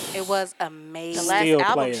amazing. It was The last Still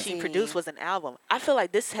album play it. she produced was an album. I feel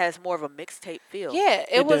like this has more of a mixtape feel. Yeah, it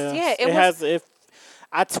It was. Yeah, does. it It was. has. If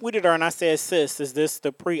I tweeted her and I said, "Sis, is this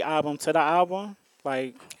the pre-album to the album?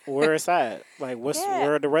 Like, where it's at? Like, Yeah,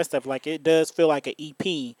 where the rest of? Like, it does feel like an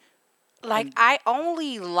EP." like And I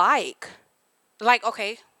only like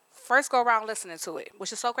okay, first go around listening to it,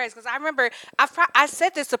 which is so crazy because I remember I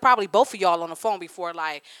said this to probably both of y'all on the phone before.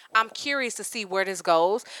 Like, I'm curious to see where this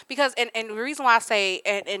goes because and the reason why I say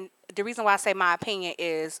and the reason why I say my opinion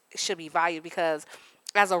is should be valued because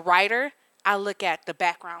as a writer, I look at the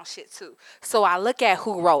background shit too. So I look at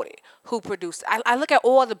who wrote it, who produced it. I look at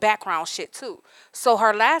all the background shit too. So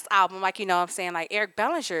her last album, like, what I'm saying, like Eric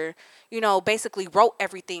Bellinger, basically wrote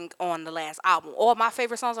everything on the last album. All my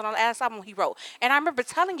favorite songs on the last album he wrote. And I remember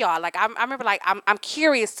telling y'all, like, I remember, like, I'm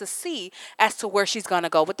curious to see as to where she's going to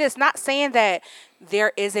go with this. Not saying that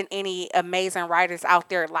there isn't any amazing writers out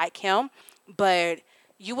there like him, but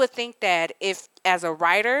you would think that if, as a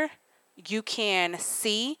writer, you can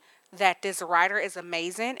see that this writer is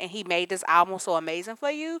amazing and he made this album so amazing for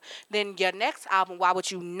you, then your next album, why would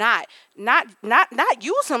you not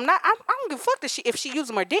use him? I don't give a fuck that if she used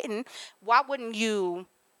him or didn't. Why wouldn't you,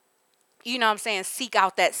 what I'm saying, seek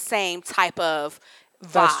out that same type of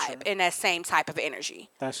that's true. vibe and that same type of energy?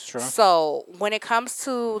 That's true. So when it comes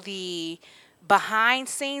to the behind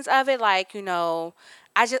scenes of it, like,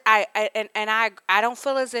 I just I don't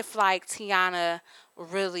feel as if like Tiana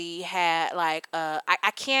really had like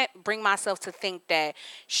I can't bring myself to think that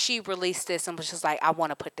she released this and was just like, I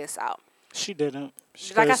want to put this out. She didn't.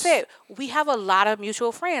 Like I 'Cause said, we have a lot of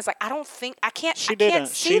mutual friends. Like, I don't think she I can't didn't.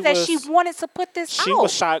 see that she wanted to put this She out.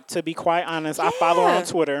 was shocked, to be quite honest. I follow her on Yeah.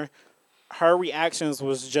 Twitter. Her reactions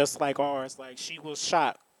was just like ours. Like, she was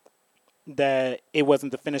shocked that it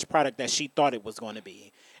wasn't the finished product that she thought it was going to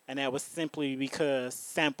be. And that was simply because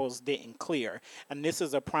samples didn't clear. And this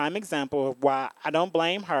is a prime example of why I don't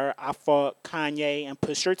blame her. I fought Kanye and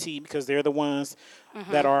Pusha T because they're the ones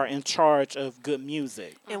that are in charge of good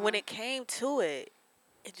music. And when it came to it,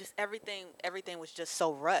 it just everything was just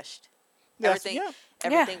so rushed. Yes, Everything yeah.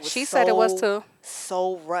 everything was she said it was too.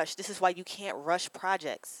 so rushed. This is why you can't rush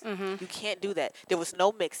projects. You can't do that. There was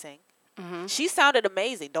no mixing. She sounded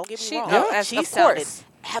amazing. Don't get me wrong. Yeah. She Of sounded course.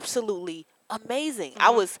 absolutely amazing. I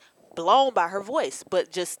was blown by her voice,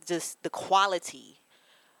 but just the quality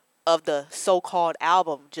of the so-called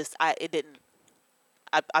album, just it didn't.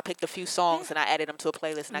 I picked a few songs and I added them to a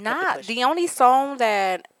playlist and I kept it Nah, pushing. the only song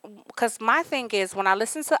that, because my thing is when I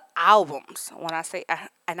listen to albums, when I say,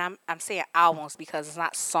 and I'm saying albums because it's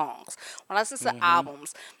not songs. When I listen to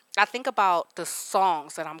albums, I think about the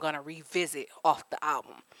songs that I'm gonna revisit off the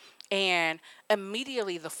album, and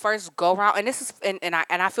immediately the first go round, and this is, and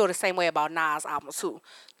I feel the same way about Nas albums too.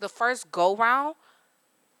 The first go round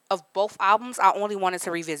of both albums, I only wanted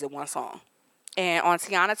to revisit one song, and on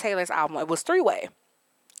Tiana Taylor's album, it was Three Way.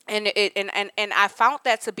 And I found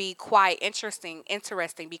that to be quite interesting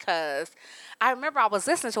because I remember I was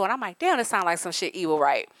listening to it and I'm like, damn, this sounds like some shit Evil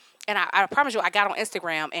right. And I promise you, I got on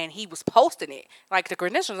Instagram and he was posting it, like the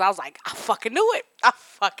credentials. I was like, I fucking knew it. I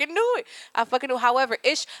fucking knew it. I fucking knew. However,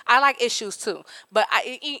 I like issues too, but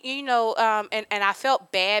and I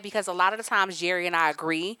felt bad because a lot of the times Jerry and I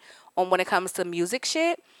agree on when it comes to music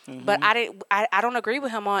shit. But I don't agree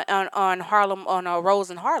with him on Harlem, on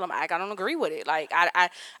Rose in Harlem. Like, I don't agree with it. Like, I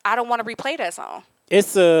don't want to replay that song.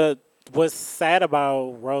 It's what's sad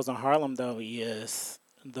about Rose in Harlem though is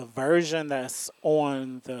the version that's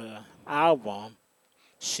on the album.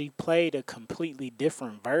 She played a completely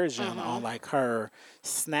different version on like her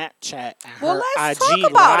Snapchat and Well, her let's IG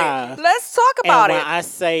talk about live. it. Let's talk And about when it. I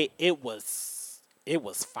say it was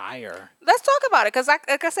fire. Let's talk about it because,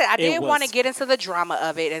 like I said, I It did want to was get into the drama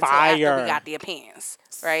of it until after we fire. got the opinions,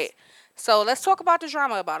 right? So let's talk about the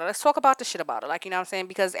drama about it. Let's talk about the shit about it. Like, you know what I'm saying?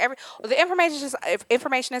 Because the information is if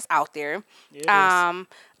information is out there. It is. Um,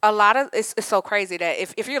 a lot of it's so crazy that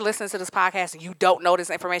if you're listening to this podcast and you don't know this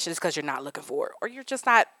information, it's because you're not looking for it, or you're just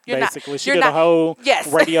not. Basically, she You're did a not. whole Yes.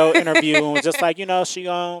 radio interview and was just like, she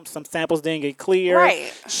some samples didn't get clear.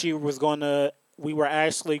 Right. She was gonna. We were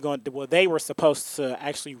actually going to. Well, they were supposed to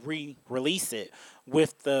actually re-release it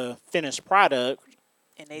with the finished product,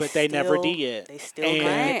 And but they never did. They still And couldn't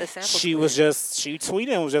get Right. the samples she cleared. was just she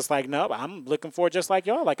tweeted and was just like, "No, I'm looking for it just like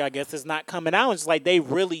y'all. Like, I guess it's not coming out." It's like they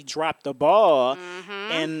really dropped the ball.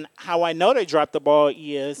 And how I know they dropped the ball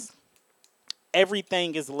is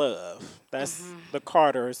Everything Is Love. That's the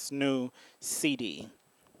Carter's new CD.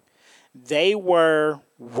 They were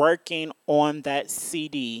working on that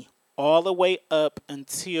CD all the way up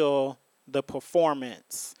until the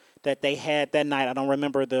performance that they had that night. I don't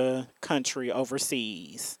remember the country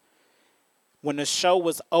overseas. When the show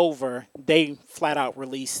was over, they flat out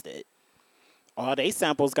released it. All they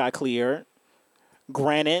samples got cleared.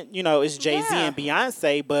 Granted, it's Jay-Z Yeah. and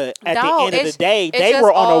Beyonce, but at No, the end of the day, it's they just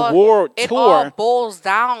were on a world It all tour. boils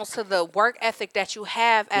down to the work ethic that you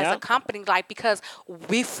have as a Yep. company. Like, because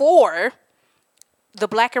before the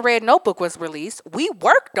Black and Red Notebook was released, we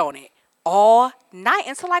worked on it all night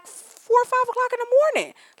until like 4 or 5 o'clock in the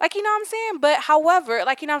morning. Like, you know what I'm saying? But however,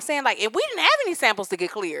 like, you know what I'm saying? Like, if we didn't have any samples to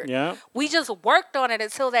get cleared. Yeah. We just worked on it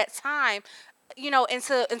until that time,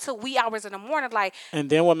 until wee hours in the morning. Like, And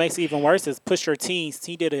then what makes it even worse is Pusha T.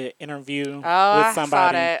 He did an interview with I somebody.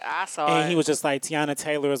 saw that. I saw And it. he was just like, Tiana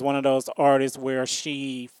Taylor is one of those artists where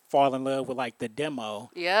she fall in love with like the demo.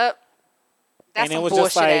 Yep. That's And it some was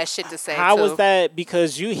just bullshit like, ass shit to say. how too. was that?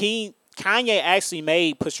 Because Kanye actually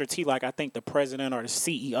made Pusha T like I think the president or the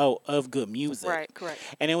CEO of Good Music. Right, correct.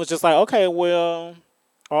 And it was just like, okay, well,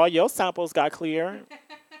 all your samples got clear.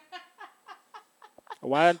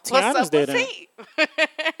 Why What's Tiana's up with didn't? T?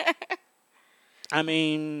 I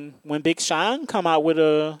mean, when Big Sean come out with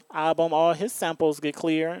a album, all his samples get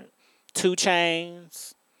cleared. 2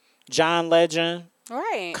 Chainz, John Legend,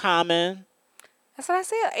 Right. Common, That's what I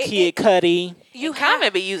said. Kid Cudi. You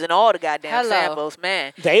Common be using all the goddamn Hello. samples,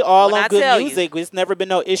 man. They all When on I Good tell you. Music. It's never been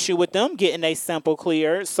no issue with them getting a sample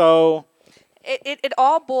cleared. So It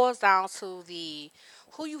all boils down to the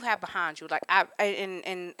who you have behind you. Like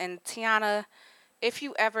and Tiana, if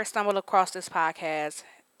you ever stumble across this podcast,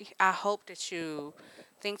 I hope that you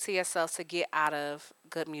think to yourself to get out of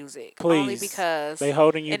Good Music. please, Only because they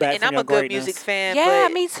holding you back And from I'm your a good greatness. music fan. Yeah,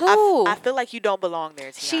 but me too. I feel like you don't belong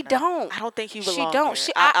there, Tiana. She don't. I don't think you She belong don't. there.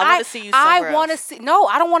 She, I want to see you somewhere I want to else. see. No,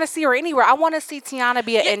 I don't want to see her anywhere. I want to see Tiana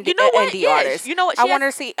be an You know what? indie Yeah, artist. you know what? I She want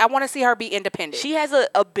has- to see. I want to see her be independent. She has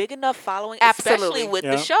a big enough following, Absolutely. especially with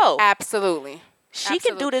Yeah. the show. Absolutely. She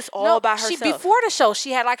can do Absolutely. this all by She herself. before the show,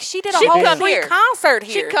 she had she did a She whole come free here. concert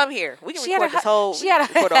She here. can come here. We can She had record a- this whole. she had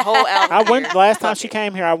a- record a whole album. I went here. last time Fuck she it.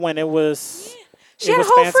 came here. I went. It was. She it had was a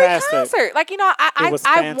whole fantastic. free concert. Like, It was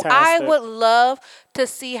I fantastic. would love to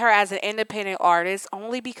see her as an independent artist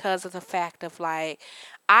only because of the fact of like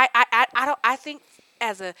I don't I think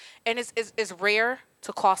as a and it's rare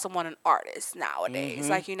to call someone an artist nowadays.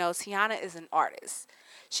 Like, Tiana is an artist.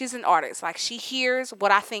 She's an artist. Like, she hears what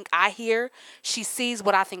I think I hear. She sees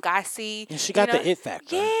what I think I see. And she got the it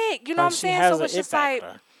factor. Yeah, you know what I'm She saying? has So an it's it just like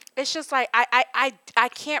factor. it's just like I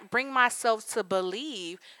can't bring myself to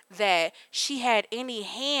believe that she had any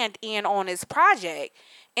hand in on this project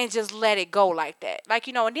and just let it go like that. Like,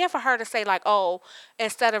 and then for her to say like, oh,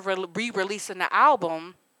 instead of re-releasing the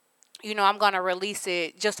album, I'm gonna release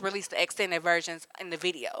the extended versions and the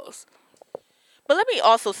videos. But let me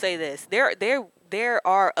also say this: there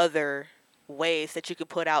are other ways that you could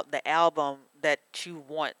put out the album that you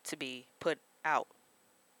want to be put out.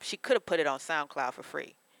 She could have put it on SoundCloud for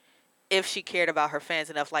free if she cared about her fans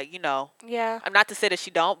enough. Like, Yeah. I'm not to say that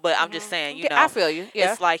she don't, but I'm just saying, Yeah, I feel you.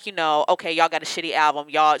 Yeah. it's like, okay, y'all got a shitty album,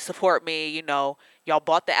 y'all support me, y'all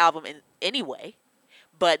bought the album anyway,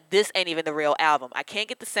 but this ain't even the real album. I can't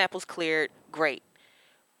get the samples cleared. Great.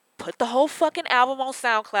 Put the whole fucking album on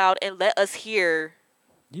SoundCloud and let us hear.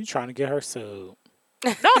 You trying to get her sued?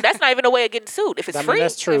 No, that's not even a way of getting sued. If it's I mean, free,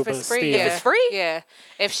 that's true, If but it's free, still. yeah. If it's free? Yeah.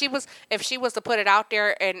 If she was to put it out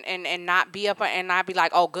there and not be up and not be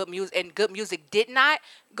like, oh, Good Music did not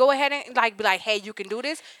go ahead and be like, hey, you can do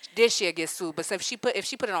this she'll get sued. But if she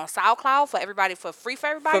put it on SoundCloud for everybody for free for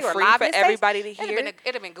everybody For or free live for mistakes, everybody to it'd hear.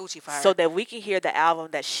 have been Gucci for her. so that we can hear the album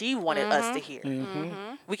that she wanted us to hear.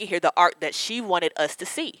 We can hear the art that she wanted us to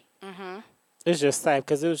see. It's just sad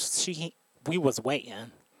because we was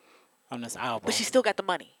waiting on this album. But she still got the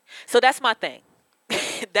money. So that's my thing.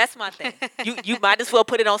 That's my thing. You might as well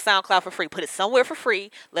put it on SoundCloud for free. Put it somewhere for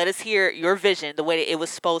free. Let us hear your vision the way that it was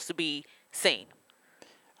supposed to be seen.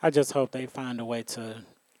 I just hope they find a way to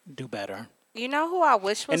do better. You know who I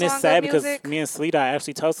wish was And it's on Good sad because Music? me and Sleeta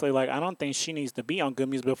actually told Sleeta, like, I don't think she needs to be on Good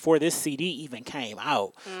Music before this CD even came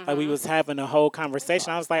out. Like, we was having a whole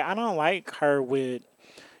conversation. I was like, I don't like her with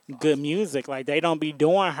Good Music. Like, they don't be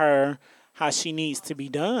doing her how she needs to be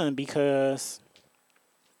done, because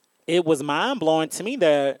it was mind-blowing to me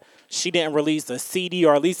that she didn't release a CD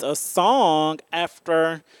or at least a song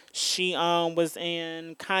after she was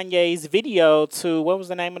in Kanye's video to, what was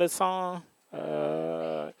the name of the song?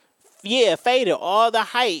 Yeah, Faded. All the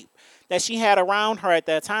hype that she had around her at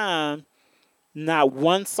that time, not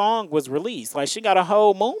one song was released. Like, she got a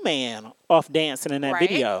whole Moon Man off dancing in that Right,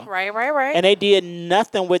 video. right. And they did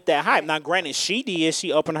nothing with that hype. Now, granted, she did.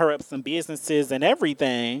 She opened her up some businesses and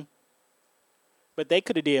everything. But they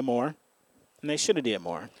could have did more. And they should have did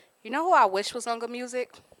more. You know who I wish was on Good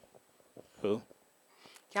Music? Who?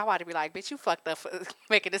 Y'all ought to be like, bitch, you fucked up for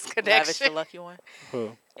making this Lavish the connection. lucky one.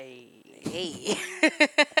 Who? Hey.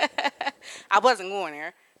 I wasn't going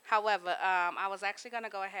there. However, I was actually going to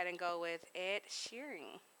go ahead and go with Ed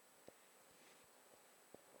Sheeran.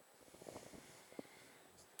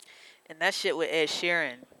 And that shit with Ed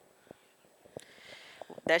Sheeran.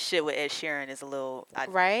 That shit with Ed Sheeran is a little.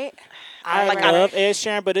 Right? I like, love Ed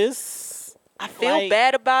Sheeran, but I feel like,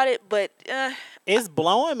 bad about it, but it's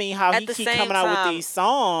blowing me how At he the keep same coming out with time- these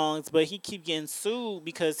songs, but he keep getting sued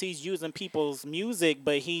because he's using people's music,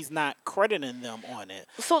 but he's not crediting them on it.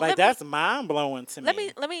 So Like, that's mind blowing to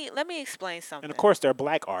me. let me explain something. And of course, they're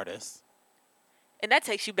black artists. And that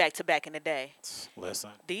takes you back in the day.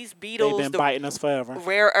 Listen, These they've Beatles, been the biting us forever.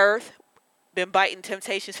 Rare Earth, been biting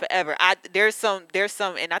Temptations forever. There's some,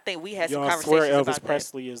 and I think we had some Y'all swear conversations Elvis about that.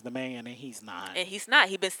 Presley is the man, and he's not. And he's not.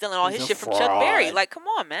 He's been stealing all He's his a shit from Chuck Berry. fraud. Like, come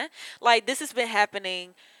on, man. Like, this has been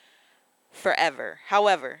happening forever.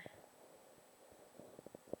 However,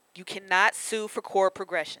 you cannot sue for chord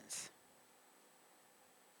progressions.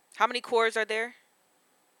 How many chords are there?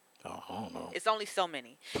 Oh, I don't know. It's only so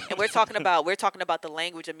many. And we're talking about the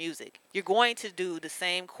language of music. You're going to do the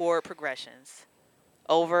same chord progressions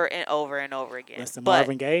over and over and over again. Listen, but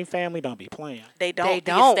Marvin Gaye family don't be playing. they don't. They The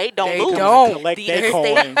don't. estate don't They lose. don't. Collect The their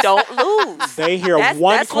estate coins. don't lose. They hear That's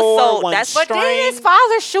one what's chord, one that's- But string. didn't his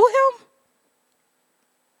father shoot him?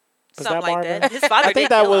 Was Something that like Marvin? that. His father I think did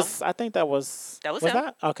that kill him. was. I think that was. That was was him.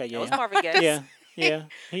 that? Okay, yeah. That was Marvin Gaye. Yeah,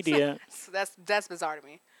 he did. So that's bizarre to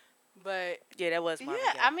me. But Yeah, that was Marvin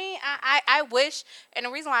yeah, Gaye. I mean, I wish, and the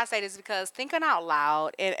reason why I say this is because Thinking Out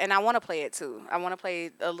Loud, and I want to play it too. I want to play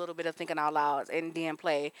a little bit of Thinking Out Loud and then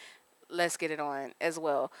play Let's Get It On as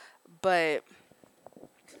well. But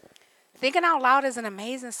Thinking Out Loud is an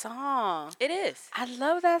amazing song. It is. I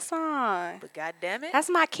love that song. But goddamn it, That's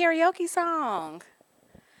my karaoke song.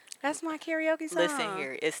 That's my karaoke song. listen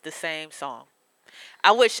here, it's the same song.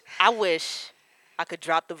 I wish I could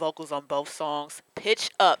drop the vocals on both songs,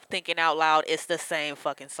 pitch up, Thinking Out Loud. It's the same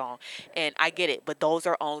fucking song, and I get it, but those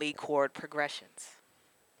are only chord progressions.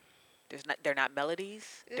 They're not melodies.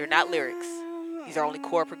 They're not lyrics. These are only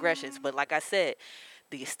chord progressions. But like I said,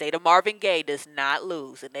 the estate of Marvin Gaye does not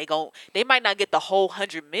lose, and they might not get the whole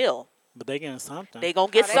 100 mil. But they getting something. They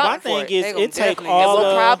gonna get they My something for thing it. is, They gonna it take definitely all We'll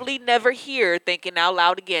the. probably never hear Thinking Out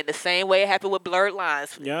Loud again. The same way it happened with Blurred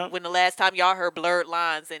Lines. Yeah. When the last time y'all heard Blurred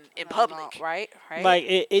Lines in public. Right? Like,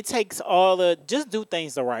 it takes all the. Just do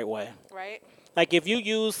things the right way. Right? Like, if you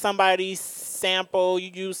use somebody's sample,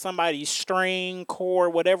 you use somebody's string,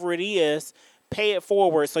 chord, whatever it is, pay it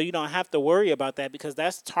forward so you don't have to worry about that, because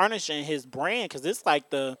that's tarnishing his brand, because it's like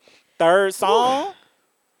the third song.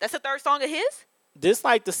 That's the third song of his? This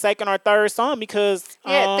like the second or third song, because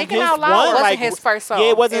Yeah, Thinking his Out Loud one, wasn't like, his first song. Yeah,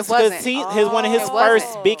 it wasn't It because wasn't. his one of his It first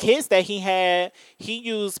wasn't. big hits that he had. He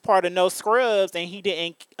used part of No Scrubs, and he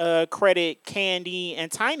didn't credit Candy and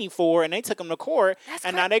Tiny for, and they took him to court, That's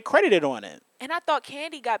and cra- now they credited on it. And I thought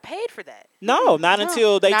Candy got paid for that. No, not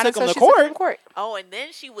until they Not took him until to she took him court. to court. Oh, and then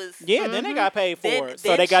she was Yeah, then they got paid for then, it,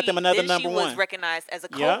 so they got them another then number she one. was recognized as a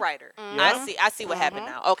Yeah. co-writer. Yeah. I see what happened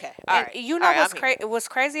now. Okay. All And right. you know All right, what's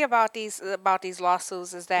crazy about these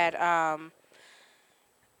lawsuits is that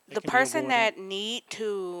They the can be person avoided. that need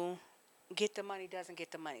to get the money doesn't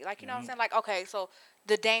get the money. Like, you know what I'm saying? Like, okay, so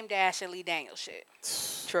the Dame Dash and Lee Daniels shit.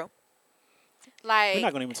 True. Like, We're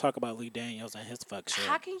not gonna even talk about Lee Daniels and his fuck shit.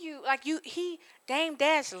 how can you Dame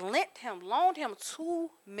Dash loaned him $2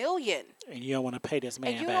 million, And you don't want to pay this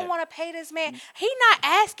man and you back. don't want to pay this man. He not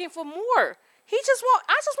asking for more. I just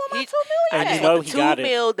want my He, $2 I And you just million. want know the he two got it.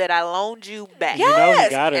 mil that I loaned you back. You know he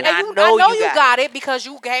Yes, got it. And and I I know know you you got got it because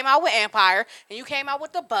you came out with Empire and you came out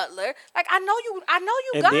with the Butler. Like I know you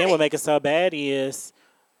And got then what it. make it so bad is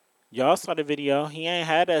y'all saw the video. He ain't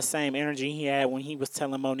had that same energy he had when he was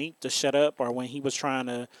telling Monique to shut up or when he was trying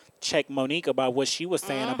to check Monique about what she was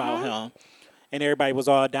saying about Mm-hmm. him. And everybody was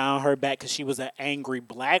all down her back because she was an angry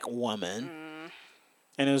black woman. Mm.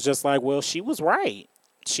 And it was just like, well, she was right.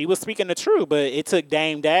 She was speaking the truth, but it took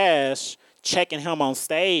Dame Dash checking him on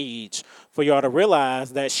stage for y'all to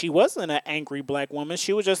realize that she wasn't an angry black woman.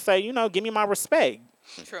 She would just say, give me my respect.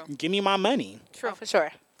 True. Give me my money. Oh, True. for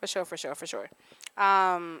sure. For sure.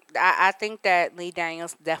 I think that Lee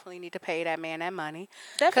Daniels definitely need to pay that man that money,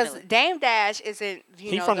 because Definitely. Dame Dash isn't,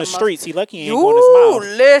 He from the the most. streets. He lucky he ain't going his You mouth.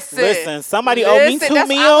 listen, Listen, somebody owe me two That's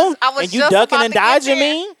mil, I was and you just ducking about and to get dodging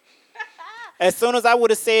there. me. As soon as I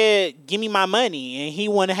would have said, "Give me my money," and he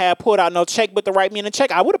wouldn't have pulled out no check but to write me in a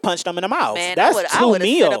check, I would have punched him in the mouth. Man, That's I two would have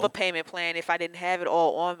set up a mil. payment plan if I didn't have it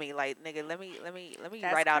all on me. Like, nigga, let me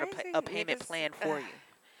That's write out crazy. a payment Niggas, plan for you.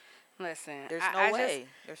 listen, There's no way.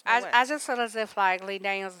 There's no way. I just feel as if like Lee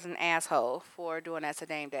Daniels is an asshole for doing that to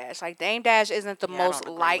Dame Dash. Like Dame Dash isn't the Yeah, I most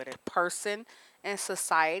don't agree with it. liked person in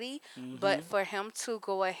society, but Hmm. for him to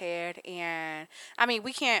go ahead and, I mean,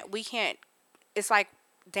 we can't. It's like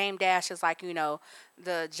Dame Dash is like,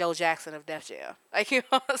 the Joe Jackson of Def Jam. Like, you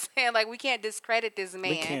know what I'm saying? Like, we can't discredit this We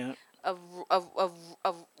man can't. of of of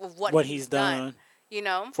of what What he's he's done. done You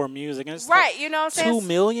know, for music and stuff. right? You know what I'm saying? 2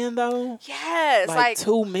 million though, Yes, like like,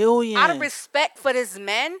 2 million. out of respect for this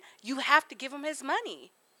man, you have to give him his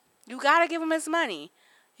money. You gotta give him his money.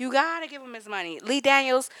 You gotta give him his money. Lee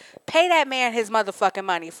Daniels, pay that man his motherfucking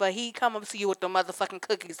money for he come up to you with the motherfucking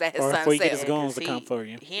cookies that his Or son before you get his Yeah, sells. goons cause to come for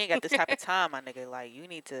you. he ain't got this type of time, my nigga. Like, you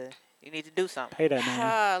need to do something. Pay that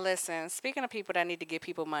man. Listen, speaking of people that need to give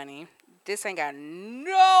people money, this ain't got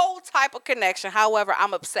no type of connection. However,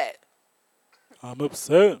 I'm upset. I'm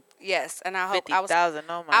upset. Yes, and I hope 50,000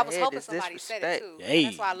 on my I was head hoping is somebody said it disrespect. too. And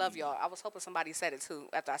that's why I Hey. love y'all. I was hoping somebody said it too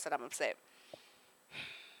after I said I'm upset.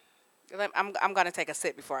 I'm gonna take a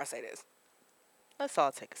sip before I say this. Let's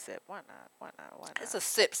all take a sip. Why not? Why not? Why It's not?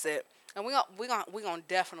 a sip, and we gonna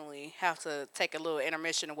definitely have to take a little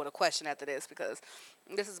intermission with a question after this, because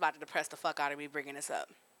this is about to depress the fuck out of me bringing this up.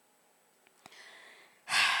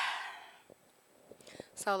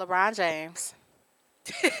 So LeBron James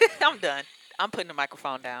I'm done. I'm putting the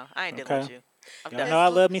microphone down. I ain't dealing Okay. with you. I'm Y'all done. know I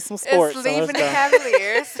love me some is sports, so leaving let's the go.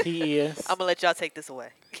 Cavaliers. He is. I'm gonna let y'all take this away.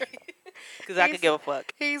 Cause I could give a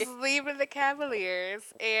fuck. He's leaving the Cavaliers,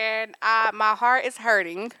 and my heart is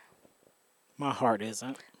hurting. My heart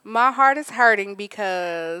isn't. My heart is hurting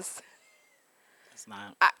because It's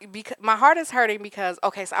not. my heart is hurting because,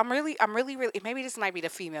 okay, so I'm really maybe this might be the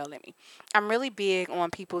female in me. I'm really big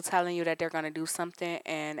on people telling you that they're gonna do something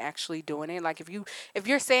and actually doing it. Like if you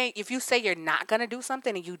say you're not gonna do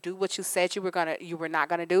something and you do what you said you were not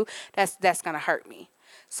gonna do, that's gonna hurt me.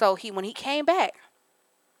 So when he came back,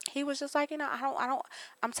 he was just like,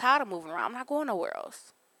 I'm tired of moving around. I'm not going nowhere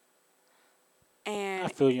else. I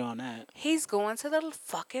And feel you on that. he's going to the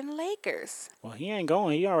fucking Lakers. Well, he ain't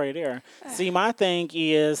going. He already there. See, my thing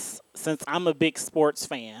is, since I'm a big sports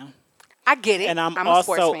fan, I get it. and I'm I'm a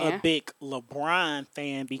sports also a fan. big LeBron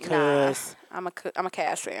fan Nah, because, I'm a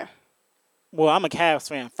Cavs fan. well, I'm a Cavs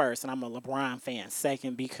fan first, and I'm a LeBron fan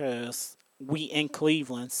second because we in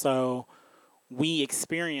Cleveland, so we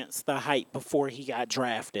experienced the hype before he got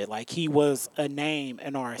drafted. Like, he was a name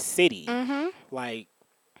in our city. Mm-hmm. Like,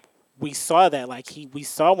 we saw that. Like, we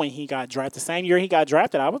saw when he got drafted. The same year he got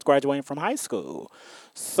drafted, I was graduating from high school.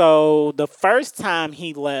 So the first time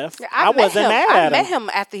he left, Yeah, I wasn't mad I at met him. him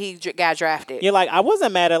after he got drafted. Yeah, like, I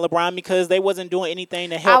wasn't mad at LeBron because they wasn't doing anything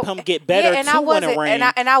to help him get better yeah, and I to win a wasn't,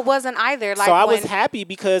 ring. and I wasn't either. Like So I was when, happy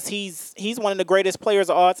because he's one of the greatest players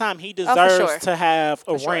of all time. He oh, for deserves sure, to have a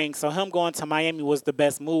for sure. ring. So him going to Miami was the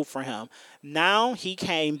best move for him. Now he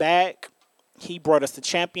came back. He brought us the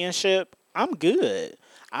championship. I'm good.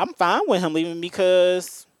 I'm fine with him leaving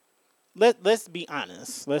because let's be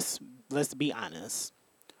honest. Let's be honest.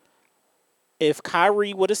 If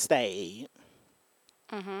Kyrie would have stayed,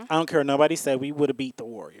 Mm-hmm. I don't care what nobody said, we would have beat the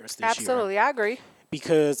Warriors this year. Absolutely, I agree.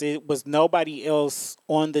 Because it was nobody else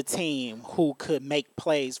on the team who could make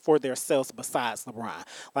plays for themselves besides LeBron.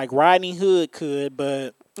 Like Rodney Hood could,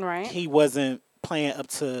 but Right. he wasn't playing up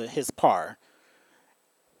to his par.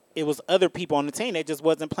 It was other people on the team that just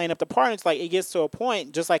wasn't playing up to par. And it's like it gets to a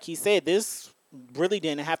point, just like he said, this really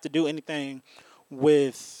didn't have to do anything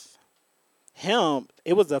with him.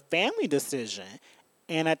 It was a family decision.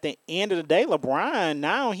 And at the end of the day, LeBron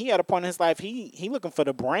now he at a point in his life he looking for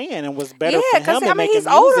the brand and what's Yeah, better for cause him than he's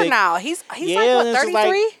making older music. now. He's like Yeah, what, and it's just like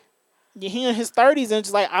 33? yeah, he in his 30s and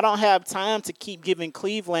just like I don't have time to keep giving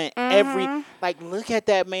Cleveland every Mm-hmm. like look at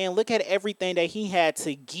that man, look at everything that he had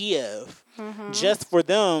to give Mm-hmm. just for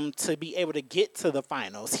them to be able to get to the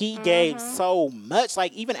finals. He gave Mm-hmm. so much.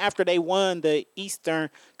 Like even after they won the Eastern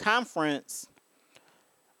Conference,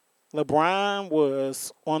 LeBron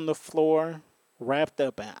was on the floor wrapped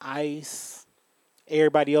up in ice.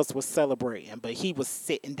 Everybody else was celebrating, but he was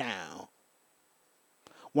sitting down.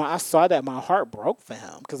 When I saw that, my heart broke for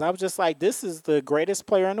him because I was just like, "This is the greatest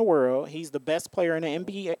player in the world. He's the best player in the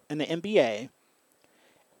NBA.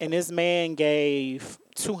 And this man gave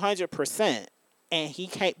 200%, and he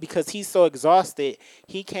can't because he's so exhausted.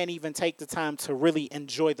 He can't even take the time to really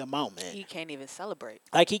enjoy the moment. He can't even celebrate.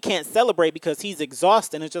 Like he can't celebrate because he's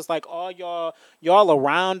exhausted. It's just like all y'all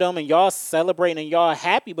around him and y'all celebrating and y'all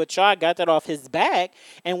happy, but y'all got that off his back.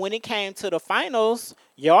 And when it came to the finals,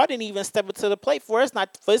 y'all didn't even step up to the plate for us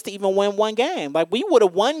to even win one game. Like we would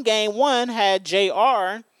have won game one had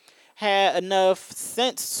JR had enough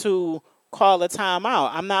sense to call a timeout.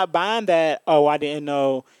 I'm not buying that. Oh, I didn't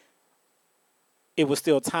know it was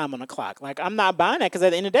still time on the clock. Like I'm not buying that because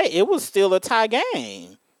at the end of the day, it was still a tie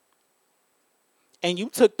game. And you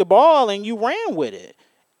took the ball and you ran with it.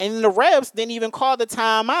 And the refs didn't even call the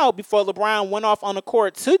timeout before LeBron went off on the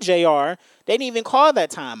court to JR. They didn't even call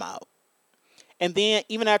that timeout. And then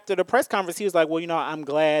even after the press conference, he was like, well, I'm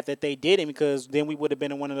glad that they didn't because then we would have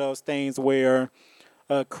been in one of those things where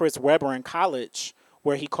Chris Webber in college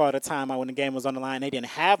where he called a timeout when the game was on the line. They didn't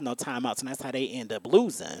have no timeouts, and that's how they end up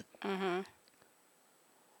losing. Mm-hmm.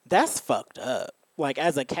 That's fucked up. Like,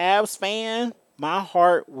 as a Cavs fan, my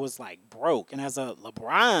heart was, like, broke. And as a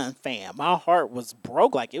LeBron fan, my heart was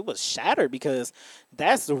broke. Like, it was shattered because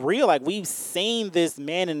that's real. Like, we've seen this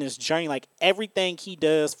man in this journey. Like, everything he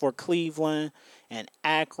does for Cleveland and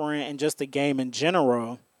Akron and just the game in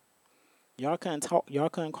general, y'all couldn't talk. Y'all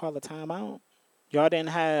couldn't call a timeout.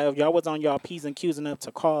 Y'all was on y'all P's and Q's enough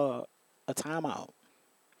to call a timeout.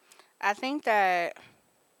 I think that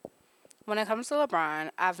when it comes to LeBron,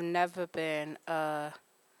 I've never been I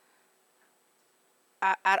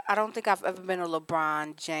don't think I've ever been a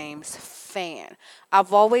LeBron James fan.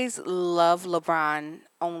 I've always loved LeBron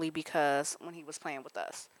only because when he was playing with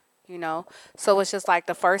us, you know? So it's just like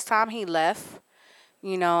the first time he left,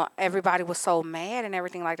 everybody was so mad and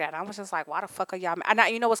everything like that. And I was just like, why the fuck are y'all mad?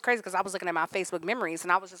 And you know what's crazy? Because I was looking at my Facebook memories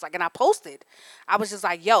and I was just like, and I posted. I was just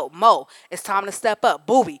like, yo, Mo, it's time to step up.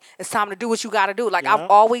 Booby, it's time to do what you got to do. Like, I've Yeah.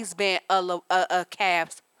 always been a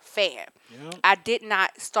Cavs fan. Yeah. I did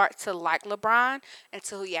not start to like LeBron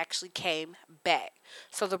until he actually came back.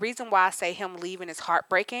 So the reason why I say him leaving is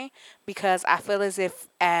heartbreaking because I feel as if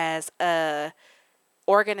as a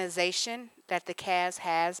organization that the Cavs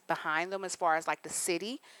has behind them as far as like the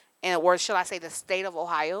city and or should I say the state of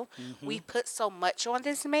Ohio, we put so much on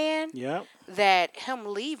this man Yep. that him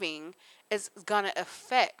leaving is gonna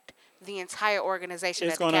affect the entire organization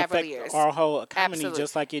It's at the going to affect Cavaliers. our whole economy Absolutely.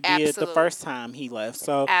 just like it did the Absolutely. first time he left.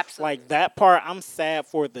 So, Absolutely. like, that part, I'm sad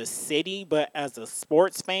for the city, but as a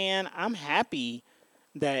sports fan, I'm happy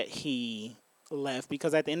that he left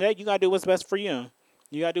because at the end of the day, you got to do what's best for you.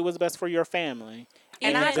 You got to do what's best for your family.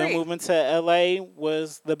 And I And them agree. moving to LA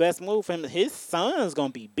was the best move for him. His son's going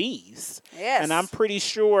to be beasts. And I'm Yes. pretty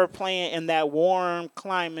sure playing in that warm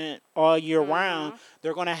climate all year round,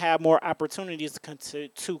 they're going to have more opportunities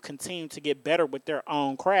to continue to get better with their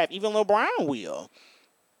own craft. Even LeBron will.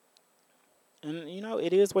 And,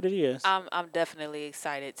 it is what it is. I'm definitely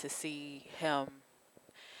excited to see him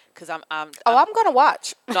because Oh, I'm gonna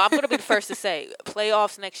watch. no, I'm gonna be the first to say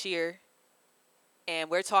playoffs next year, and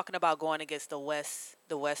we're talking about going against the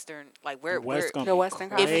Western, like The we're West going The to be Western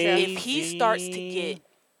Conference, yeah. if he starts to crazy. get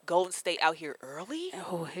Golden State out here early,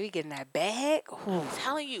 Oh, he getting that bag. Ooh.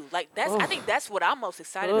 telling you, like I Oof. think that's what I'm most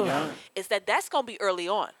excited Oof. about Yeah. is that's gonna be early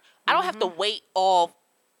on. I don't have to wait all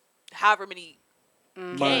however many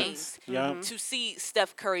games Months. Yeah. to see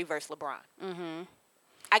Steph Curry versus LeBron. Mm-hmm.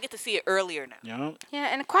 I get to see it earlier now. Yeah.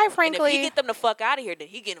 Yeah, and quite And if frankly, he get them the fuck out of here, then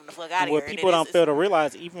he get them the fuck out And of what here. people don't fail to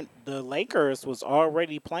realize, even the Lakers was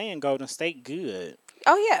already playing Golden State good.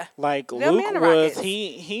 oh yeah, Like them Luke and the was, Rockets.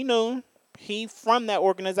 he knew he from that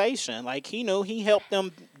organization. Like he knew he helped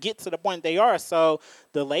them get to the point they are. So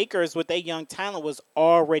the Lakers with their young talent was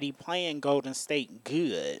already playing Golden State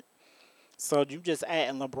good. So you just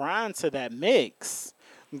adding LeBron to that mix.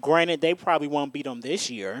 Granted, they probably won't beat them this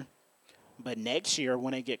year, but next year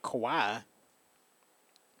when they get Kawhi,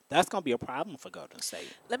 that's gonna be a problem for Golden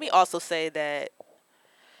State. Let me also say that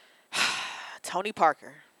Tony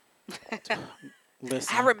Parker.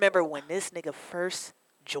 Listen, I remember when this nigga first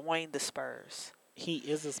joined the Spurs. he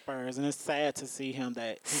is a Spurs, and it's sad to see him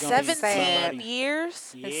that he gonna It's be 17 sad. somebody. years.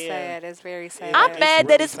 It's Yeah, sad. It's very I'm sad. it's mad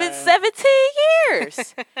that really it's been sad. 17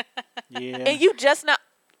 years. Yeah, And you just not.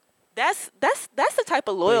 That's the type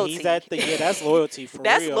of but he's loyalty. at the that's loyalty for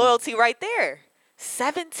That's real. loyalty right there.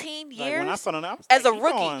 17 Like when I years saw him, I was as like, a he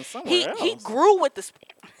rookie. going somewhere He else. grew with the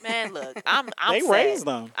man. Look, I'm They sad. raised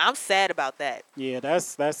him. I'm sad about that. Yeah,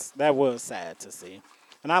 that was sad to see,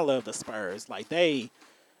 and I love the Spurs. Like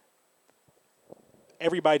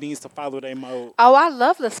everybody needs to follow their mode. Oh, I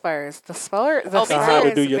love the Spurs. The Oh, me So how to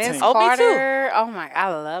too. do Spurs, your Vince team? Oh, me too. Carter. Oh my, I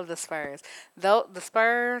love the Spurs. Though the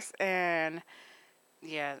Spurs and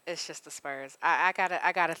yeah, it's just the Spurs. I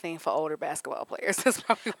got a thing for older basketball players. That's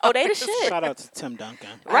probably Oh, why they the it's- shit. Shout out to Tim Duncan.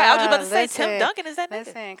 Right. I was just about to say listen, Tim Duncan is that nigga.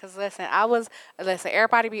 Listen, cause listen.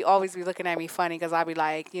 Everybody always be looking at me funny, cause I be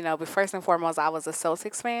like, but first and foremost, I was a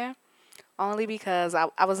Celtics fan, only because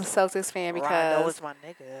I was a Celtics fan Rondo because is my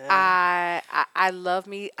nigga. I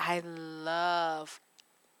love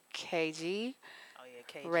KG, Oh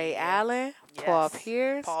yeah, KG. Ray yeah. Allen, Paul Yes.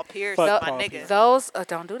 Pierce. Paul Pierce, Fuck my Paul nigga. Pierce. Those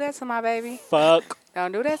don't do that to my baby. Fuck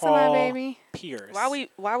Don't do that to my Paul baby. Pierce.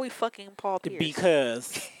 Why we fucking Paul Pierce?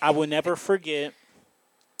 Because I will never forget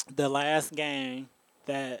the last game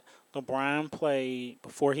that LeBron played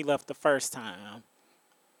before he left the first time.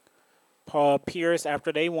 Paul Pierce,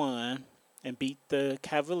 after they won and beat the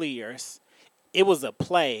Cavaliers, it was a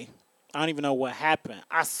play. I don't even know what happened.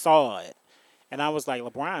 I saw it. And I was like,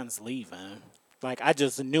 LeBron's leaving. Like, I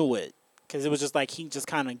just knew it. Because it was just like he just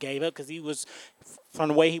kind of gave up. Because he was, from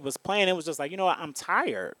the way he was playing, it was just like, you know what, I'm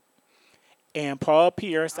tired. And Paul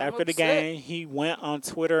Pierce, I'm after the upset. game, he went on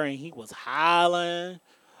Twitter and he was hollering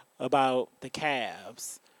about the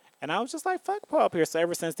Cavs. And I was just like, fuck Paul Pierce. So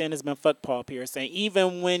ever since then, it's been fuck Paul Pierce. And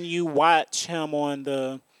even when you watch him on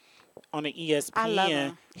the ESPN, I love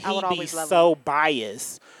him. I would he be always love so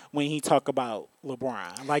biased when he talk about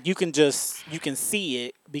LeBron. Like you can see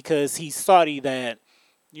it because he's salty that,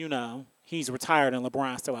 he's retired and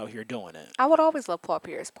LeBron's still out here doing it. I would always love Paul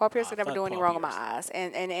Pierce. Paul Pierce Ah, would never fuck do any Paul wrong in my Pierce. eyes.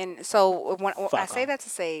 And so when I Fuck say him. that to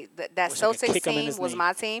say that Wish I could Celtics kick him in team his was knee.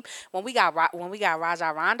 my team. When we got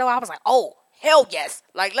Rajon Rondo, I was like, oh hell yes,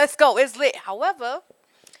 like let's go, it's lit. However,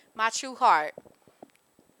 my true heart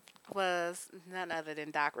was none other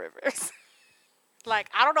than Doc Rivers.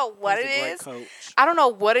 Like I don't know what He's it a great is. coach. I don't know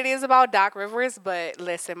what it is about Doc Rivers, but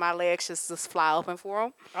listen, my legs just fly open for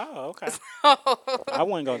him. Oh, okay. I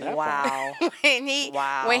wouldn't go that far.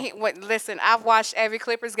 Wow. Wow. Listen, I've watched every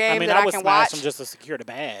Clippers game I mean, that I I would can smash watch. him just to secure the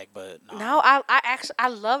bag, but no. No, I actually I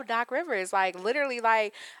love Doc Rivers. Like literally,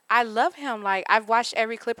 like I love him. Like I've watched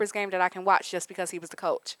every Clippers game that I can watch just because he was the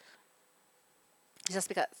coach. Just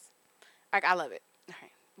because, like I love it. All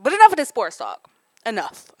right. But enough of this sports talk.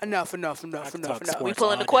 Enough. I can talk We sports pulling all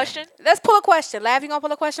the day. question? Let's pull a question. Lav, you gonna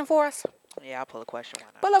pull a question for us? Yeah, I'll pull a question. Why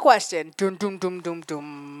not? Pull a question. Doom doom doom doom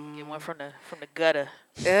doom. Get one from the gutter,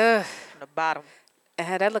 Ugh. from the bottom.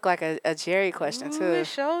 That looked like a Jerry question Ooh, too. it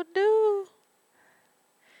sure do.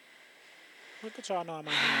 Look at y'all know I'm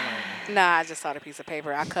out here. Nah, I just saw the piece of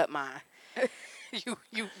paper. I cut mine.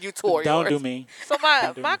 you tore Don't yours. do me. So my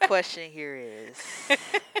Don't do my me. question here is.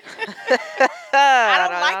 I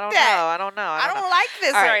don't like that. I don't know. I don't like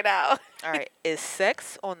this All right. right now. All right. Is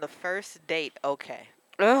sex on the first date okay?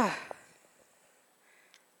 Ugh.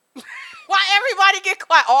 Why everybody get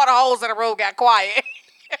quiet? All the hoes in the room got quiet.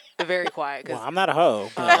 Very quiet. Well, I'm not a hoe,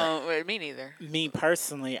 but Me neither. me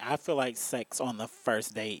personally, I feel like sex on the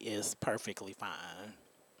first date is perfectly fine.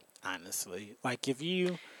 Honestly, like if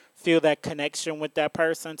you feel that connection with that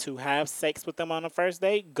person to have sex with them on the first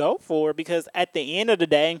date, go for it. Because at the end of the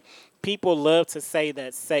day, people love to say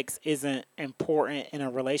that sex isn't important in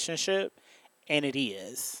a relationship, and it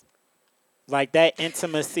is. Like that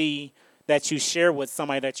intimacy that you share with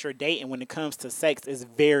somebody that you're dating when it comes to sex is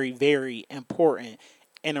very, very important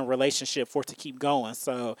in a relationship for it to keep going.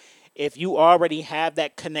 So if you already have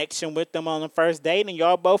that connection with them on the first date and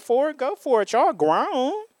y'all both for it, go for it. Y'all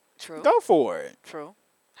grown. True. Go for it. True.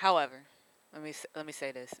 However, let me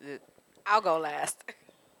say this. I'll go last.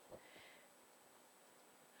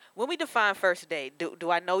 When we define first date,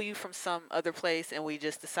 do I know you from some other place and we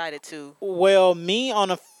just decided to? Well, me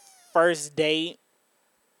on a first date,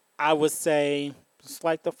 I would say it's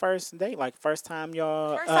like the first date, like first time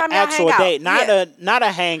y'all, First time y'all actual hang out. date, not Yeah. not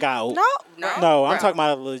a hangout. No. No, I'm Bro. talking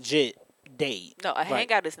about a legit date. No, a Like,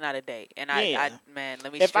 hangout is not a date. And I Yeah. man,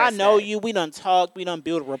 let me. If I stress know that. you, we done talked, we done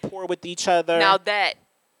build a rapport with each other. Now that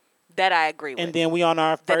I agree with. and then we on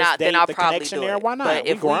our first then date, I'll the probably connection do there. it. Why not? But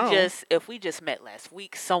We grown. if we just met last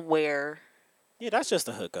week somewhere, Yeah, that's just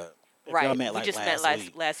a hookup. If y'all Right. met We like just met last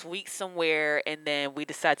week. last week somewhere, and then we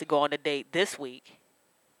decided to go on a date this week.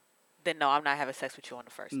 Then no, I'm not having sex with you on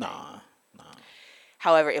the first date. Nah, nah.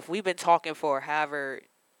 However, if we've been talking for however,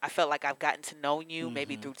 I felt like I've gotten to know you,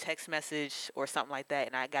 maybe Mm-hmm. through text message or something like that,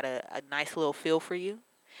 and I got a nice little feel for you.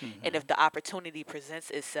 And Mm-hmm. if the opportunity presents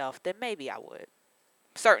itself, then maybe I would.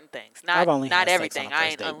 Certain things, I've only not had sex on everything. a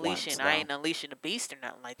first date once I though. ain't unleashing the beast or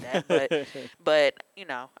nothing like that. I But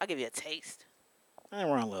I'll give you a taste. run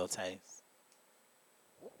a little taste.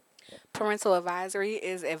 Parental advisory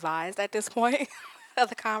is advised at this point of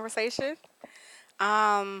the conversation.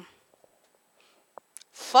 Um,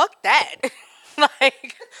 fuck that.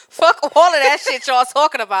 Like, fuck all of that shit y'all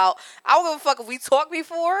talking about. I don't give a fuck if we talked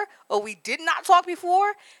before or we did not talk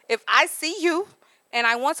before. If I see you and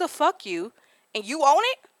I want to fuck you and you own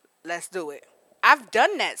it, let's do it. I've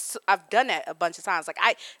done that. I've done that a bunch of times. Like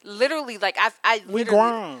I literally, like I We literally,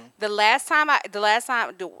 grown. the last time I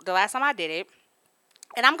did it,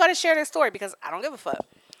 and I'm gonna share this story because I don't give a fuck.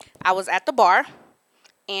 I was at the bar,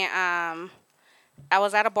 and I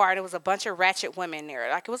was at a bar and there was a bunch of ratchet women there.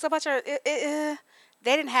 Like it was a bunch of they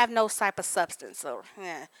didn't have no type of substance. So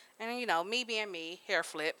yeah, and me being me, hair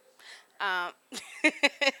flip. Um,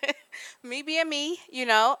 me being me,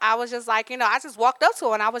 I was just like, I just walked up to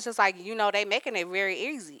him and I was just like, they making it very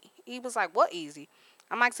easy. He was like, what easy?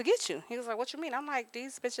 I'm like, to get you. He was like, what you mean? I'm like,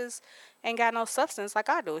 these bitches ain't got no substance like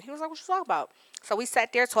I do. He was like, what you talking about? So we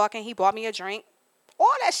sat there talking. He bought me a drink,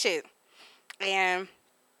 all that shit. And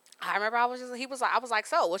I remember I was like,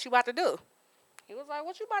 so what you about to do? He was like,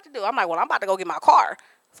 what you about to do? I'm like, well, I'm about to go get my car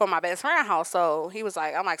from my best friend's house. So he was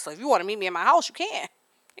like, I'm like, so if you want to meet me in my house, you can.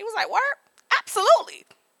 He was like, word? Absolutely.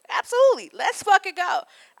 Absolutely. Let's fucking go.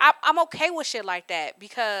 I'm okay with shit like that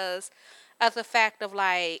because of the fact of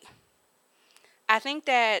like, I think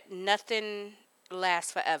that nothing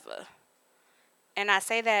lasts forever. And I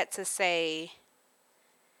say that to say,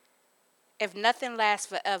 if nothing lasts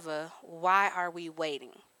forever, why are we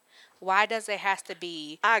waiting? Why does it have to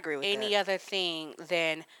be I agree with that. any other thing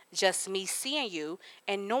than just me seeing you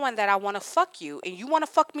and knowing that I want to fuck you and you want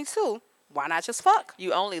to fuck me too? Why not just fuck?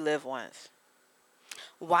 You only live once.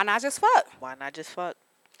 Why not just fuck? Why not just fuck?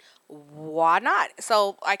 Why not?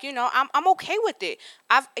 So like I'm okay with it.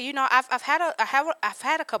 I've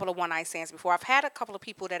had a couple of one night stands before. I've had a couple of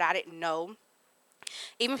people that I didn't know,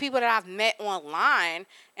 even people that I've met online,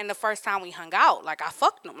 and the first time we hung out, like I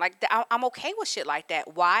fucked them. Like I'm okay with shit like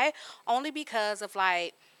that. Why? Only because of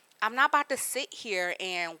like I'm not about to sit here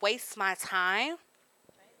and waste my time.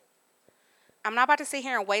 I'm not about to sit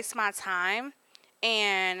here and waste my time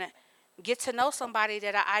and get to know somebody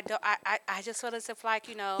that I don't. I just feel as if like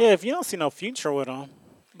Yeah, if you don't see no future with them,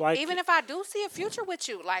 like, even if I do see a future with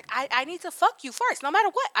you, like I need to fuck you first. No matter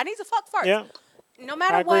what, I need to fuck first. yeah, No I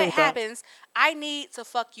matter agree what with that. happens, I need to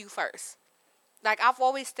fuck you first. Like I've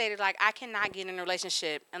always stated, like I cannot get in a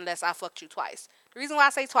relationship unless I fucked you twice. The reason why I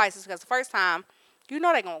say twice is because the first time, they're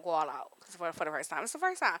gonna go all out. 'Cause for the first time, it's the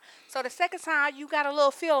first time. So the second time, you got a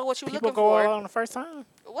little feel of what you're People looking go all for. out on the first time.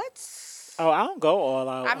 What? Oh, I don't go all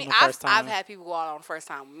out I on mean, the I've first I've time. had people go all out on the first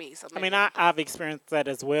time with me. So I maybe. mean, I've experienced that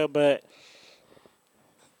as well, but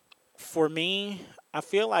for me, I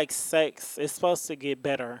feel like sex is supposed to get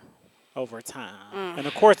better over time. And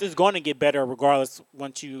of course, it's going to get better regardless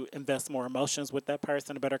once you invest more emotions with that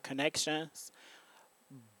person, better connections.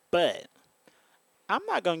 But I'm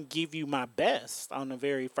not going to give you my best on the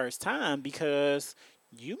very first time because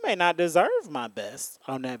you may not deserve my best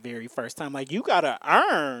on that very first time. Like, you got to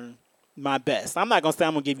earn my best. I'm not going to say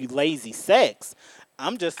I'm going to give you lazy sex.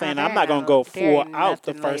 I'm just saying I'm not going to go There full ain't out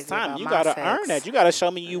the nothing first lazy time. about You my got to earn sex. that. You got to show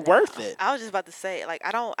me you No. worth it. I was just about to say, like,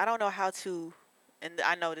 I don't know how to, and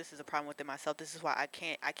I know this is a problem within myself. This is why I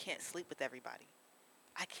can't sleep with everybody.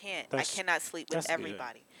 I That's cannot sleep with that's good.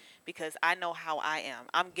 everybody because I know how I am.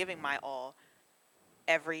 I'm giving my all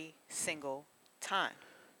every single time.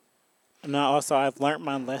 Now, also, I've learned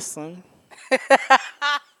my lesson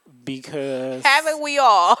because Haven't we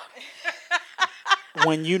all?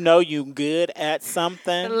 when you know you good at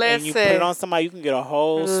something and you put it Listen. on somebody, you can get a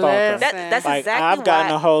whole stalker. Listen. That's Like, exactly I've gotten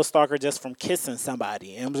why, a whole stalker just from kissing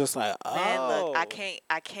somebody. And I'm just like, man. Look, oh.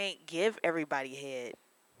 I can't give everybody head.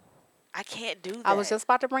 I can't do that. I was just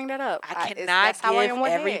about to bring that up. I That's cannot how I give am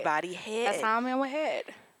with head. everybody That's head. how I'm in with head.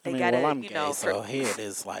 I They mean, gotta, well, I'm you gay, know. so head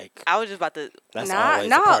is like, I was just about to. that's Nah, always a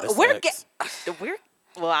no, part of we're sex. We're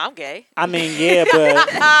well, I'm gay, I mean, yeah, but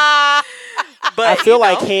but I feel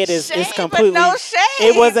like know, head is shade, but completely. no shade.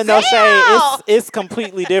 It wasn't no shade. Damn. It's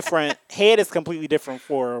completely different. Head is completely different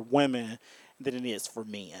for women than it is for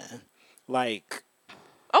men. Like,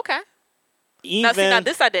 okay. Now, see, now even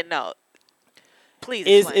this I didn't know. Please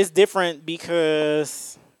is explain. different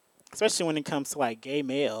because especially when it comes to like gay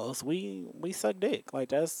males, we suck dick. Like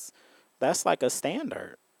that's like a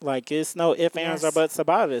standard. Like it's no ifs, ands, or Yes. buts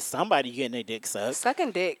about it. Somebody getting their dick sucked. Sucking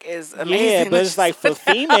dick is Yeah, amazing. but Let's it's like just for put that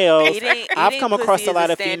out females, there. I've Eating come across pussy a is a lot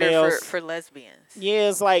of standard for females. lesbians. Yeah,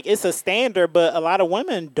 it's like it's a standard, but a lot of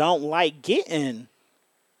women don't like getting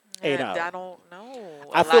ate I out. don't know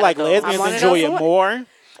a I feel lot of like I'm lesbians those. one of those. enjoy it more,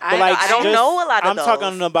 but I No, like I I don't ha- know just a lot of I'm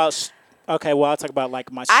talking those. about. Okay, well, I'll talk about like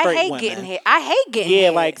my I straight hate getting women. hit. I hate getting Yeah,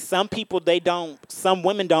 hit. like some people they don't. Some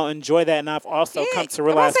women don't enjoy that, and I've also Yeah, come to I'm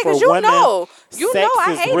about to realize say for because women, you know, sex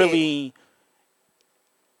I is hate it. really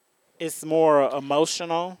it's more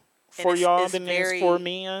emotional And for it's y'all it's than it is for very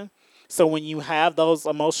men. So when you have those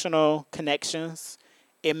emotional connections,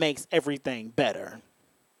 it makes everything better.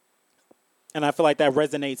 And I feel like that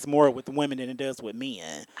resonates more with women than it does with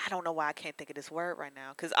men. I don't know why I can't think of this word right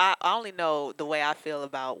now because I only know the way I feel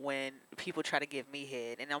about when people try to give me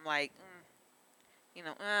head, and I'm like, you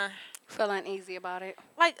know, Feel uneasy about it.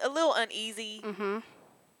 like a little uneasy. Mm-hmm.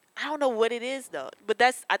 I don't know what it is though, but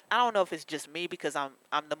I don't know if it's just me because I'm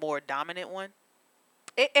the more dominant one.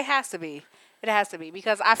 It has to be. It has to be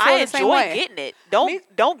because I I feel the same enjoy way. getting it. Me,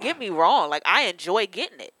 Don't get me wrong. Like I enjoy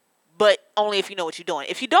getting it, but only if you know what you're doing.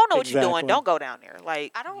 If you don't know what you're doing, Exactly. don't go down there.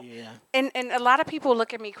 Like I don't. Yeah. And a lot of people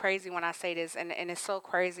look at me crazy when I say this, and it's so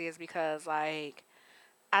crazy is because like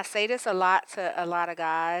I say this a lot to a lot of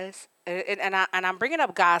guys, and I'm bringing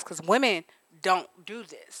up guys because women don't do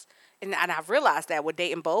this, and I've realized that with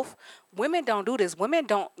dating both, women don't do this. Women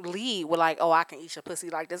don't lead with like, oh, I can eat your pussy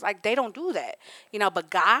like this. Like they don't do that, you know. But we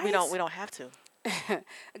guys, don't have to.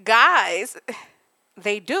 guys,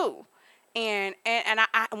 they do.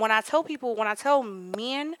 When I tell people, when I tell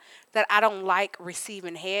men that I don't like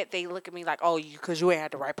receiving head, they look at me like, oh, you, because you ain't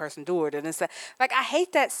had the right person do it. And it's like, I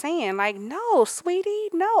hate that saying. Like, no, sweetie,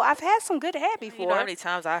 no. I've had some good head You know how before. many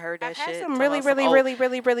times I heard I've that had shit? some Talking really, about some really, really,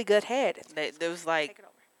 really, really good head. there was like Take it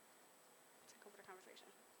over. Take over the conversation.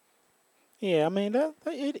 Yeah, I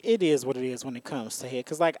mean it is what it is when it comes to head.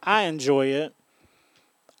 Cause like I enjoy it.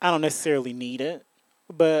 I don't necessarily need it,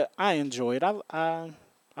 but I enjoy it.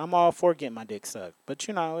 I'm all for getting my dick sucked. But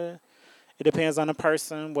you know, it depends on the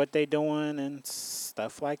person, what they doing, and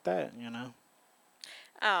stuff like that. You know.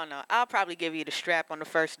 I don't know. I'll probably give you the strap on the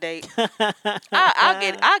first date.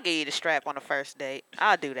 I'll give you the strap on the first date.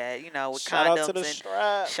 I'll do that. You know, with Shout out to the condoms and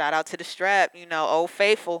strap. shout out to the strap. You know, old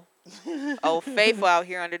faithful out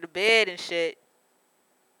here under the bed and shit.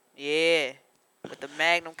 Yeah, with the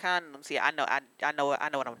Magnum condoms. Yeah, I know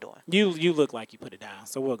what I'm doing. You look like you put it down,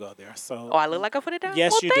 so we'll go there. Oh, So I look like I put it down. Well,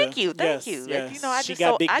 yes, you do. thank Yes, you. You know, yes. She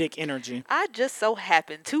got big dick energy. I just so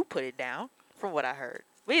happened to put it down from what I heard.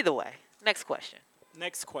 But either way, next question.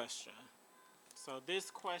 Next question. So this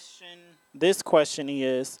question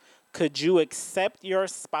is: could you accept your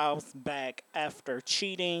spouse back after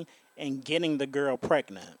cheating and getting the girl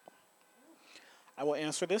pregnant? I will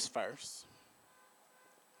answer this first.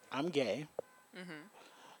 I'm gay.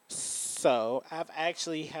 So I've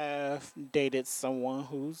actually have dated someone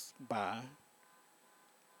who's bi.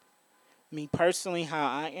 Me personally, how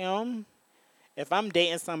I am, if I'm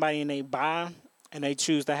dating somebody and they bi and they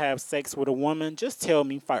choose to have sex with a woman, just tell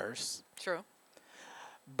me first. True.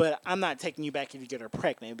 But I'm not taking you back if you get her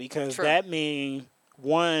pregnant because True. that means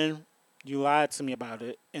one, you lied to me about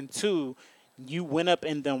it, and two, you went up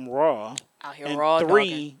in them raw, Out here and raw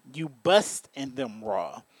three, you bust in them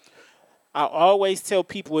raw. I always tell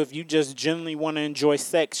people if you just genuinely want to enjoy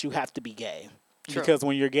sex, you have to be gay. True. Because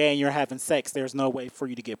when you're gay and you're having sex, there's no way for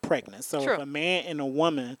you to get pregnant. So True. if a man and a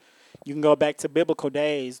woman, you can go back to biblical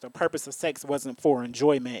days, the purpose of sex wasn't for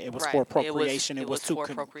enjoyment, it was Right. for procreation. It was for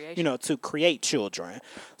procreation. to create children.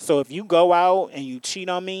 So if you go out and you cheat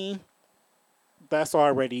on me, that's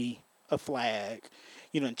already a flag.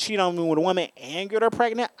 You know, cheat on me with a woman and get her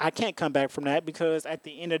pregnant, I can't come back from that because at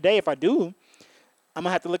the end of the day, if I do, I'm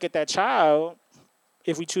gonna have to look at that child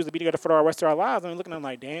if we choose to be together for the rest of our lives. And looking at them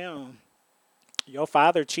like, damn, your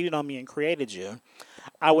father cheated on me and created you.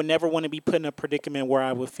 I would never want to be put in a predicament where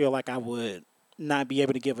I would feel like I would not be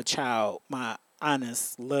able to give a child my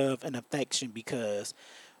honest love and affection because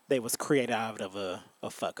they was created out of a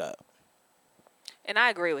fuck up. And I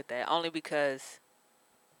agree with that only because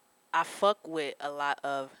I fuck with a lot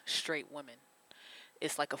of straight women.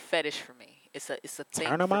 It's like a fetish for me. It's a thing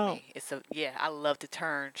Turn 'em for out. me. Yeah. I love to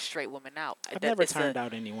turn straight women out. I've never turned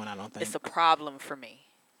out anyone, I don't think. It's a problem for me,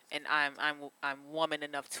 and I'm woman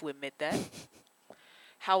enough to admit that.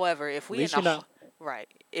 However, if At we in least a you know. right,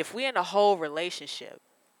 if we in a whole relationship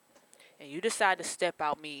and you decide to step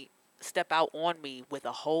out on me with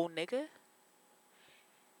a whole nigga,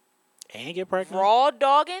 And get pregnant? raw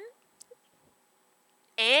dogging,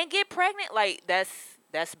 and get pregnant, like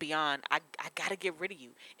That's beyond. I gotta get rid of you.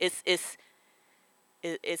 It's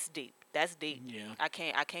deep. That's deep. Yeah. I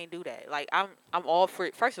can't do that. Like I'm all for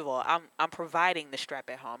it. First of all, I'm providing the strap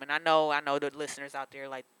at home, and I know the listeners out there,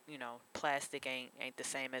 like, plastic ain't the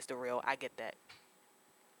same as the real. I get that.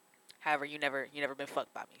 However, you never been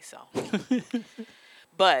fucked by me, so.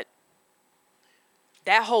 But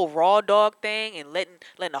that whole raw dog thing and letting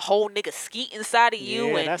the whole nigga skeet inside of you,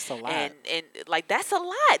 Yeah, and that's a lot. and like, that's a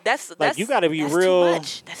lot. That's you gotta be that's real. Too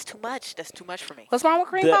much. That's too much. That's too much for me. What's wrong with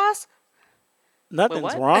cream The- pies? Nothing's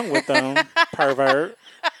what? wrong with them, pervert.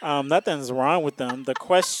 Nothing's wrong with them. The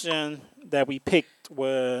question that we picked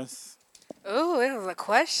was, Ooh, it was a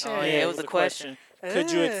question. Oh, yeah, it was a question.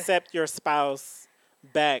 Could you Ugh. accept your spouse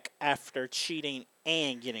back after cheating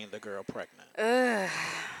and getting the girl pregnant? Ugh.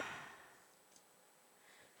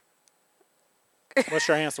 What's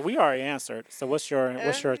your answer? We already answered. So what's your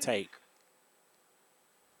take?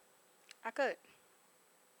 I could.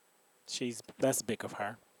 That's big of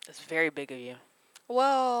her. That's very big of you.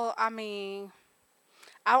 Well, I mean,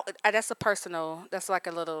 that's a personal. That's like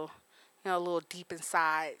a little, a little deep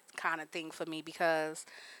inside kind of thing for me because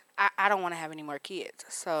I don't want to have any more kids.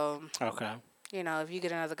 So, Okay. if you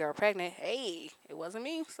get another girl pregnant, hey, it wasn't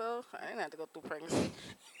me, so I didn't have to go through pregnancy.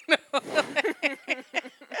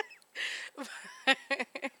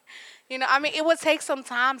 I mean, it would take some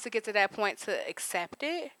time to get to that point to accept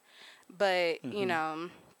it, but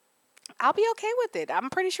I'll be okay with it. I'm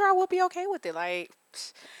pretty sure I would be okay with it. Like,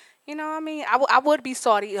 I mean, I would be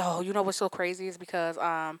salty. Oh, you know what's so crazy is because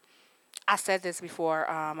I said this before.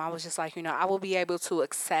 I was just like, I will be able to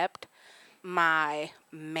accept my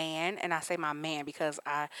man, and I say my man because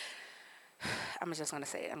I'm just gonna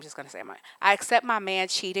say it. I'm just gonna say I accept my man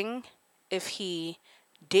cheating if he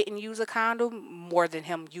didn't use a condom more than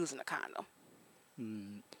him using a condom.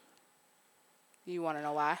 You want to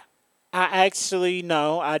know why? I actually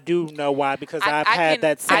know. I do know why because I I've had can-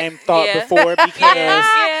 that I- same thought yeah. before because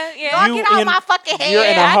Yeah. Y'all get out my fucking head. you're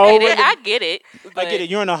in a I whole get it. I get it. I But get it.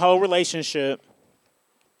 You're in a whole relationship,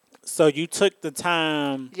 so you took the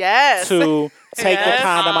time Yes. to take the Yes.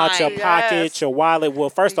 condom out your Time. pocket, Yes. your wallet. Well,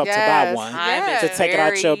 first off, to buy Yes. one, time Yes. is to take it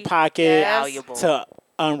out your very pocket, Yes. valuable. to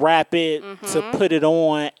unwrap it, to put it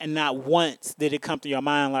on, and not once did it come to your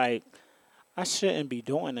mind like, I shouldn't be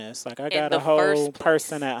doing this. Like I In got the a whole first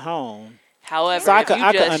person place. at home. However, So I if could- you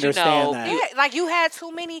I could just, understand that. Yeah, like you had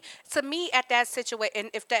too many to me at that situation.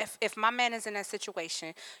 And if my man is in that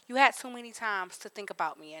situation, you had too many times to think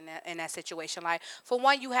about me in that situation. Like for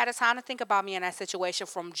one, you had a time to think about me in that situation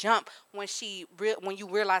from jump when when you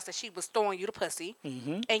realized that she was throwing you the pussy,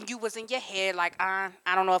 and you was in your head like I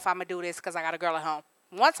don't know if I'm gonna do this because I got a girl at home.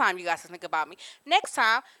 One time you guys to think about me. Next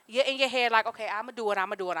time you're in your head like okay I'm gonna do it. I'm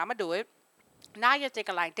gonna do it. I'm gonna do it. Now you're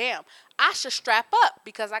thinking like, damn, I should strap up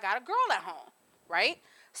because I got a girl at home, right?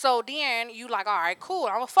 So then you like, all right, cool,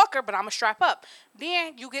 I'm a fucker, but I'm gonna strap up.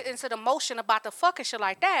 Then you get into the motion about the fucking shit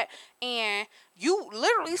like that, and you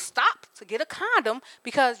literally stop to get a condom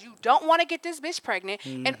because you don't want to get this bitch pregnant,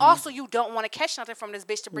 and also you don't want to catch nothing from this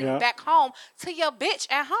bitch to bring Yeah. back home to your bitch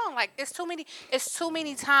at home. Like it's too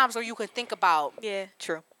many times where you can think about yeah,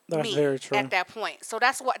 true. That's me very true. at that point. So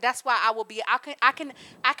that's why I will be I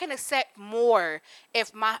can accept more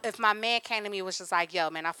if my man came to me and was just like, yo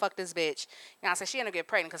man, I fucked this bitch. I said she ended up getting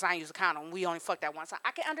pregnant because I didn't use a condom. We only fucked that one time.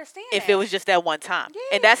 I can understand If that. it was just that one time.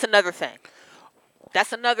 Yeah. And that's another thing.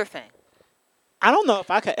 That's another thing. I don't know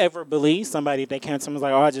if I could ever believe somebody that came to me and was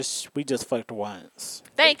like, oh, we just fucked once.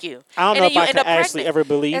 Thank you. I don't And know then if you I end could up actually pregnant. ever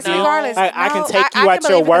believe It's you. regardless. Like, I can No, take you can at your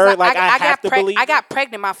believe it 'cause word. Like I have to believe. I got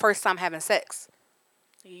pregnant my first time having sex.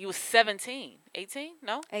 You was 17, 18?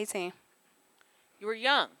 No? 18. You were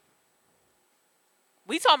young.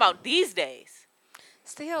 We talking about these days.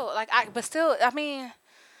 Still, I mean,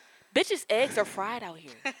 Bitches' eggs are fried out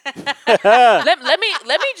here.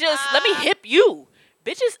 let me hip you.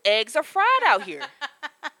 Bitches' eggs are fried out here.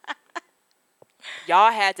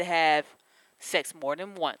 Y'all had to have sex more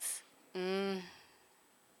than once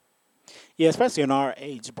Yeah, especially in our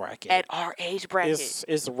age bracket. at our age bracket.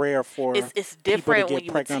 It's rare for It's people different to when get you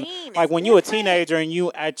a pregnant. teen. Like It's when you a different. teenager and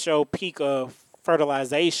you at your peak of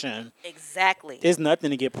fertilization, Exactly. it's nothing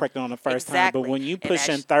to get pregnant on the first time. But Exactly. when you And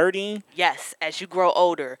pushing as- 30, Yes, as you grow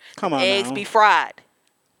older, Come the on eggs now. be fried.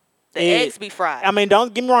 The It- eggs be fried. I mean,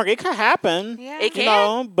 don't get me wrong, it could happen. yeah. It You can.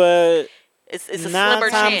 know, but It's a 9 slimmer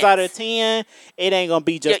times chance. out of 10, it ain't gonna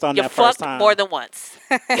be just on you that first fucked time. more than once.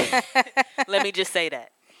 Let me just say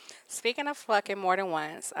that. Speaking of fucking more than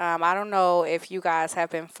once, I don't know if you guys have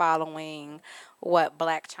been following what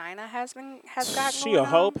Black China has got She going a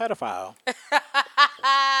whole on. pedophile.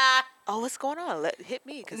 Oh, what's going on? Hit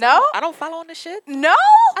me, cause No, I don't follow on this shit. no.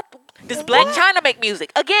 Does Black What? China make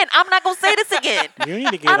music? Again, I'm not gonna say this again. You need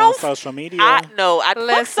to I get on don't. social media. I no. I fuck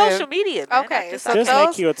Listen. social media, man. Okay, so Just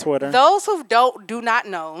make you a Twitter. those who do not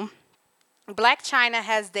know, Black China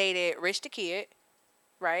has dated Rich the Kid,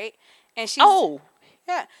 right? And she's Oh,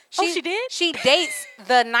 yeah, oh, she did. she dates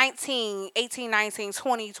the 19, 18, 19,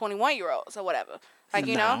 20, 21 year olds or whatever. Like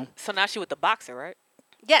No. So now she with the boxer, right?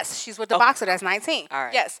 yes, she's with the Okay. boxer that's 19. All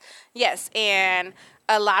right. Yes, yes, and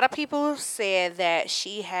a lot of people said that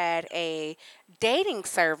she had a dating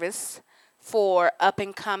service for up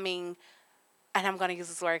and coming, and I'm going to use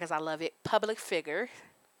this word because I love it, public figure,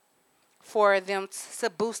 for them to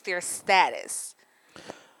boost their status.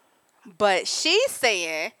 But she's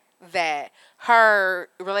saying that her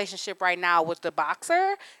relationship right now with the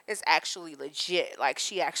boxer is actually legit. Like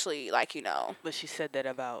she actually But she said that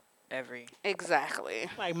about every. exactly.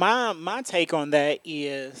 Like my take on that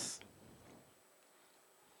is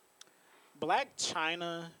Black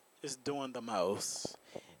China is doing the most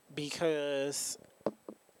because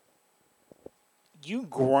you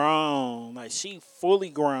grown, like she fully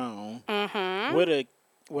grown Mhm.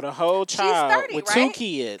 with a whole She's child 30, with two right?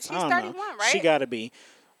 kids. I She's don't know. 31, She right? got to be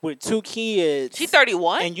with two kids. She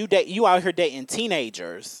 31. And you out here dating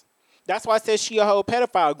teenagers. That's why I said she a whole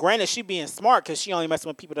pedophile. Granted, she being smart because she only messing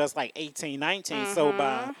with people that's like 18, 19. So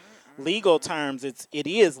by Mhm. legal terms, it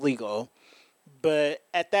is legal. But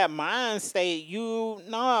at that mind state,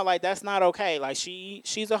 like that's not okay. Like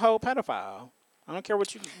she's a whole pedophile. I don't care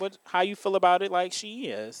how you feel about it. Like she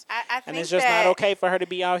is, I and it's think just not that okay for her to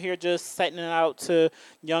be out here just setting it out to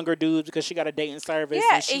younger dudes because she got a dating service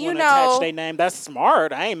yeah, and she and want to attach their name. That's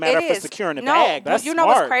smart. I ain't mad it at her for is. securing the No, bag. That's you know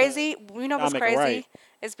what's smart. But crazy? You know I'll what's make it right. crazy?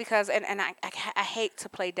 It's because I hate to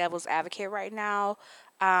play devil's advocate right now.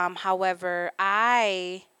 However,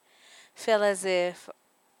 I feel as if,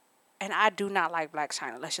 and I do not like Black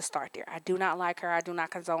China. Let's just start there. I do not like her. I do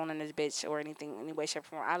not condone in this bitch or anything, any way, shape,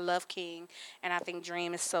 or form. I love King, and I think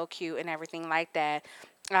Dream is so cute and everything like that.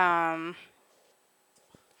 Um,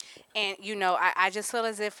 and I just feel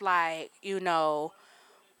as if like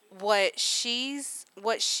what she's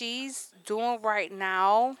doing right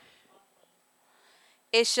now.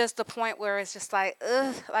 It's just the point where it's just like,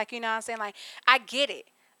 ugh, like what I'm saying. Like I get it.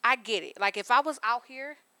 I get it. Like if I was out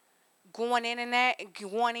here going in and that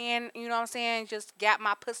going in, what I'm saying, just got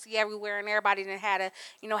my pussy everywhere and everybody then had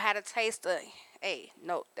a taste of hey,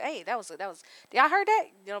 no, hey, that was did y'all heard that?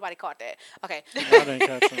 Nobody caught that. Okay. I didn't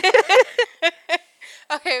catch it.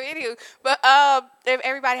 Okay, anyway. But if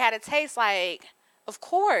everybody had a taste, like, of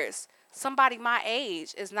course, somebody my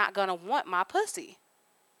age is not gonna want my pussy.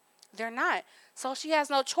 They're not. So she has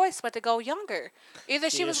no choice but to go younger. Either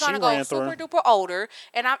she Yeah, was she gonna go ran through. super duper older,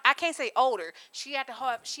 and I can't say older. She had to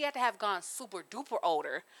have gone super duper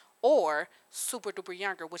older or super duper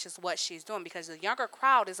younger, which is what she's doing because the younger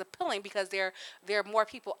crowd is appealing because there are more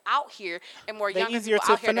people out here and more They younger easier people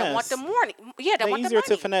to out here that want the finesse. money. Yeah, that They want the easier to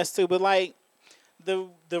money. finesse too. But like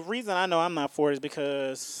the reason I know I'm not for it is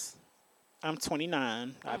because I'm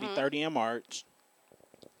 29. I'll be 30 in March.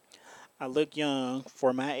 I look young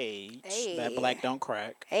for my age. That Hey, black don't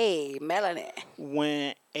crack. hey, Melanie.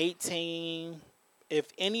 When 18, if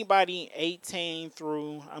anybody 18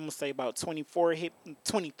 through, I'm gonna say about 24 hit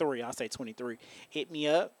 23. I'll say 23. Hit me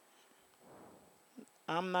up.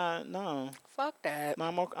 I'm not no. Fuck that.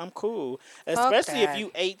 No, I'm cool. Fuck Especially if that.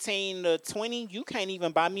 you 18 to 20, you can't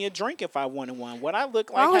even buy me a drink if I wanted one. What I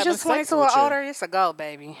look As like long as you're having sex 22 or with you? older, it's a go,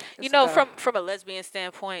 baby. You It's a know, go. from a lesbian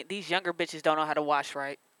standpoint, these younger bitches don't know how to wash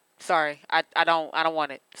right. Sorry, I don't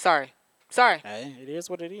want it. Sorry. Hey, it is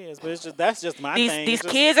what it is. But it's just that's just my These thing. these It's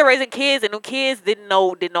just kids are raising kids, and them kids didn't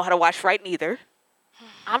know how to wash right neither.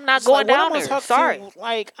 I'm not it's like going what I'm down gonna there. talk Sorry. to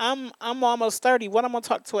like I'm almost 30. What I'm gonna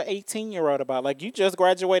talk to an 18-year-old about? Like you just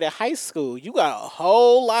graduated high school. You got a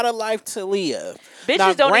whole lot of life to live. Now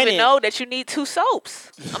Bitches don't even granted, know that you need 2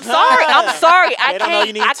 soaps. I'm sorry. I'm sorry. they don't know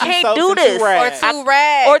you need I 2 can't soaps do and 2 this. Or rags. two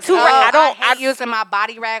rags. or two ra- I don't- hate I- using my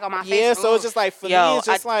body rag on my face. Yeah, so it's Ugh. just like for me Yo, it's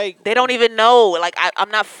just like they don't even know. Like I'm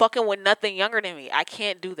not fucking with nothing younger than me. I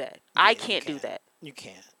can't do that. yeah, I you can't do can't. that. You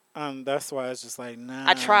can't. That's why it's just like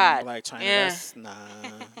I tried. Black China. Yeah. That's not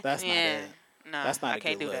Yeah. it. Nah, That's not I a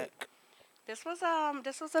can't good do that. look. This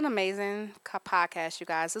was an amazing podcast, you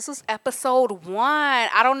guys. This was episode 1.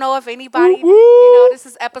 I don't know if Woo anybody, woo. this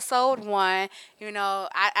is episode 1.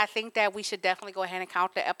 I think that we should definitely go ahead and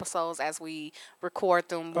count the episodes as we record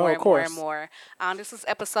them Oh, more of and more and course. more. This is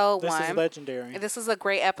episode This is 1. legendary. This is a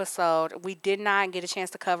great episode. We did not get a chance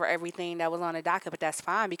to cover everything that was on the docket, but that's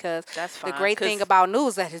fine because That's the fine. great thing 'Cause about news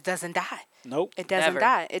is that it doesn't die. Nope. It doesn't never.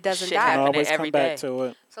 die. It doesn't Shit Can die. happening always every come back day. to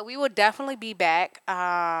it. So we will definitely be back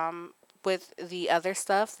with the other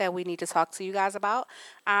stuff that we need to talk to you guys about.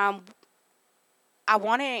 Um, I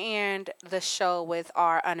want to end the show with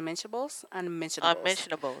our unmentionables. Unmentionables.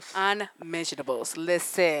 Unmentionables. Unmentionables.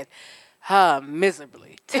 Listen,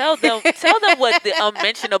 miserably. Tell them what the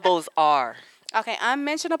unmentionables are. Okay,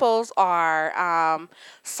 unmentionables are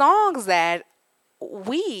songs that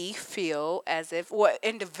we feel as if, well,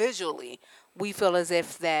 individually, we feel as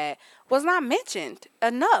if that was not mentioned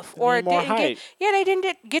enough, or Need more didn't get. hype. Yeah, they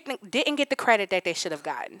didn't get the credit that they should have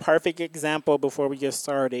gotten. Perfect example before we get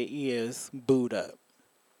started is Boot Up.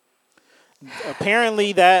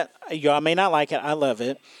 Apparently, that y'all may not like it. I love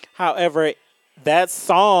it. However, that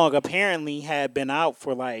song apparently had been out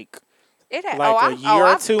for like It had, a year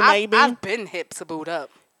or two, maybe. I've been hip to boot up.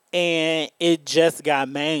 And it just got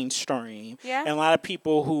mainstream. Yeah. And a lot of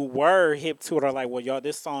people who were hip to it are like, well, y'all,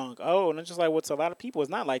 this song, oh, and it's just like, well, to a lot of people,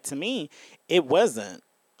 it's not like, to me, it wasn't.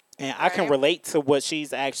 And I can Right. relate to what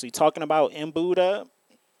she's actually talking about in Boot Up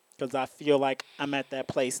because I feel like I'm at that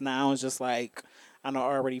place now. It's just like, I know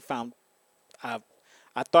I already found, I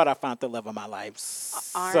thought I found the love of my life.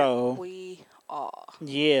 Aren't So, we all?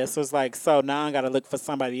 yeah, so it's like, so now I got to look for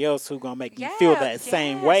somebody else who going to make me feel that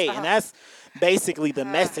same way. And that's basically the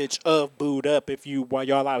message of Boot Up. If you, while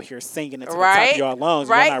y'all out here singing it to the top Right, of your lungs,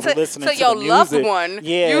 right, y'all not re-listening to to your the loved music. one.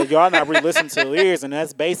 Yeah, You- y'all not re-listening to the lyrics. And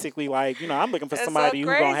that's basically like, I'm looking for It's so somebody who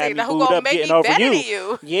going to have crazy. me Who booed gonna up make getting me over better you. than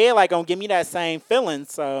you? Yeah, like going to give me that same feeling.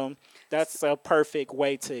 So that's a perfect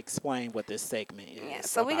way to explain what this segment is. Yeah.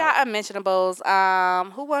 So we about. got unmentionables.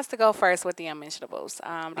 Who wants to go first with the unmentionables?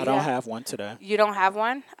 I don't have one today. You don't have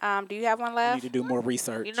one. Do you have one I need left? to do more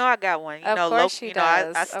research. You know I got one. You Of know, course she you know I,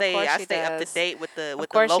 does. I Of stay course I she stay up to does. date with the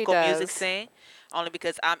course she local music does. scene, only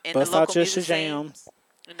because I'm in Bust the out local your music scene. shazams.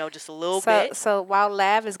 You know, just a little So bit. so while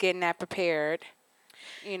Lav is getting that prepared,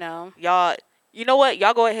 Y'all, you know what?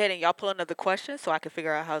 Y'all go ahead and y'all pull another question so I can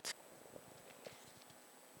figure out how to.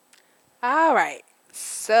 All right.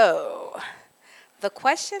 So the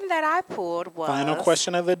question that I pulled was Final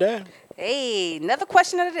question of the day. Hey, another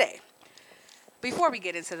question of the day. Before we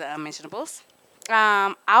get into the unmentionables,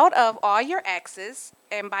 out of all your exes,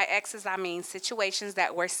 and by exes I mean situations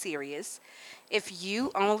that were serious, if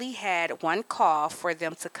you only had one call for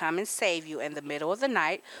them to come and save you in the middle of the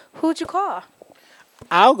night, who'd you call?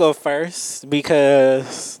 I'll go first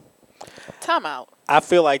because Time out. I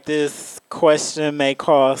feel like this question may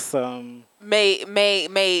cause some.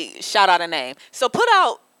 May shout out a name. So put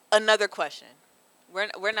out another question. We're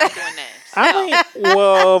not doing names. I No. mean,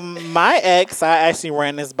 well, my ex, I actually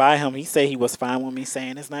ran this by him. He said he was fine with me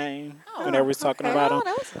saying his name whenever we was talking okay. about Oh, him.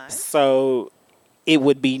 that was nice. So it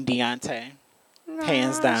would be Deontay.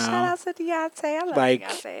 Hands Aw, down. Shout out to Deontay. I love Like,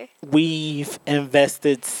 Deontay. we've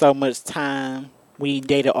invested so much time. We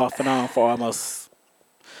dated off and on for almost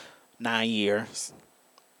 9 years.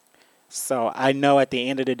 So I know at the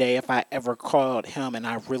end of the day, if I ever called him and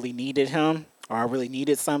I really needed him or I really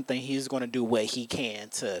needed something, he's going to do what he can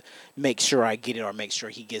to make sure I get it or make sure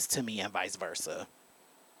he gets to me and vice versa.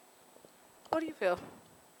 What do you feel?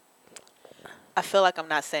 I feel like I'm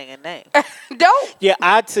not saying a name. Don't.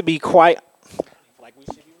 Yeah, to be quite. Like we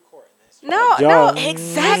should be recording this. No, Y'all- no,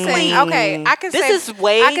 Exactly. Okay, I can This say is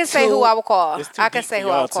way I can say who too- I would call. It's too I can deep say for who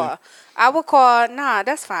I y'all would to- call. I would call. Nah,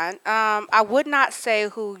 that's fine. I would not say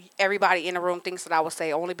who everybody in the room thinks that I would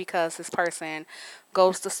say, only because this person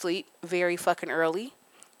goes to sleep very fucking early,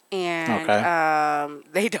 and Okay.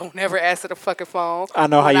 they don't never answer the fucking phone. I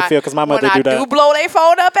know how When you feel 'cause my mother when do I that. do blow their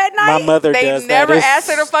phone up at night. mother they does that. never It's-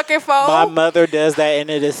 answer the fucking phone. My mother does that, and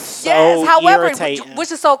it is so Yes, however, irritating.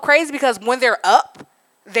 which is so crazy because when they're up,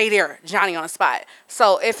 they there, Johnny on the spot.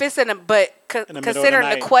 So if it's in the In the middle of the considering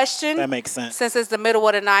the night, question, that makes sense. since it's the middle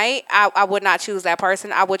of the night, I would not choose that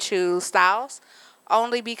person. I would choose Styles,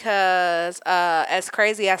 only because as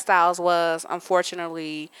crazy as Styles was,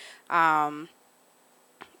 unfortunately, the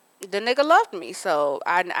nigga loved me. So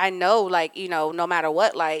I know, like, no matter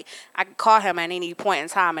what, like, I can call him at any point in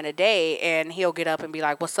time in the day and he'll get up and be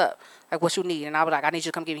like, what's up? Like, what you need? And I'll be like, I need you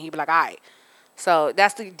to come get me. He'd be like, all right. So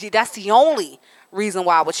that's the only reason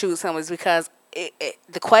why I would choose him, is because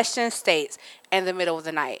the question states in the middle of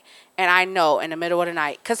the night. And I know in the middle of the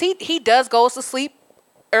night, because he does goes to sleep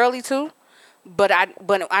early too. But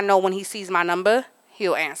I know when he sees my number,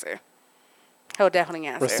 he'll answer. He'll definitely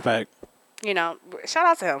answer. Respect. You know, shout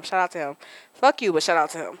out to him. Shout out to him. Fuck you, but shout out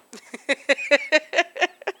to him.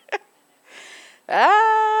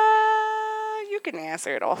 You can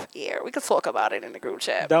answer it off here. We could talk about it in the group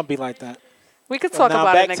chat. Don't be like that. We could So talk now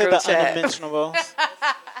about back it in to the the group chat. unmentionables.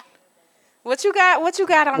 What you got? What you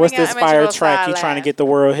got on What's the this fire unmentionable track side, you trying to lad? get the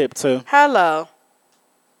world hip to? Hello.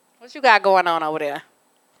 What you got going on over there?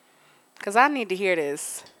 Cause I need to hear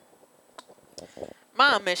this.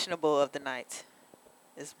 My unmentionable of the night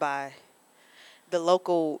is by the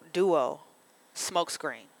local duo,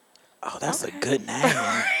 Smokescreen. Oh, that's a good name.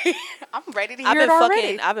 I'm ready to hear it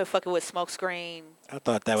already. I've been fucking with Smokescreen. I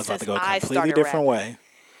thought that was about to go a Since I completely started different rapping. way.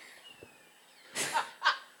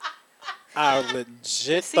 I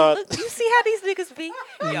legit See, thought. look, you see how these niggas be?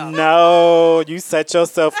 Yo. No, you set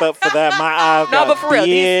yourself up for that. My eyes No, got but for real,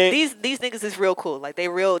 big. these niggas is real cool. Like they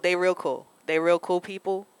real cool. They real cool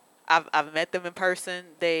people. I've met them in person.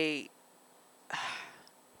 They're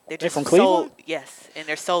just from so Cleveland? yes, and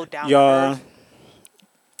they're so down to Y'all, earth.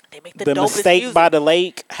 They make the the dopest Mistake music. by the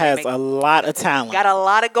Lake has make- a lot of talent. Got a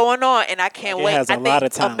lot of going on, and I can't Like, it wait. has a I lot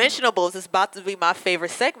think of talent. Unmentionables is about to be my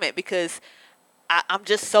favorite segment because I'm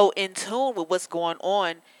just so in tune with what's going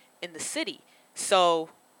on in the city. So,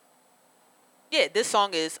 yeah, this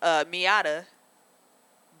song is Miata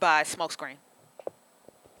by Smokescreen.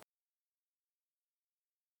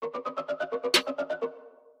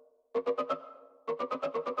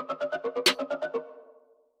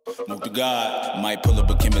 Smoke to God, might pull up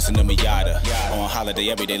a chemist in a Miata. On holiday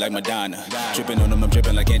every day like Madonna. Dripping on them, I'm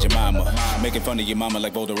dripping like Aunt Jemima. Making fun of your mama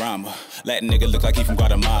like Valderrama. Latin nigga look like he from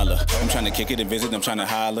Guatemala. I'm trying to kick it and visit, I'm trying to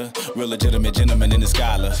holler. Real legitimate gentleman in the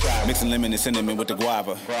scholar. Mixing lemon and cinnamon with the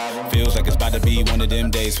guava. Feels like it's about to be one of them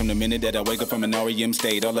days. From the minute that I wake up from an REM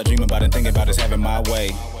state. All I dream about and think about is having my way.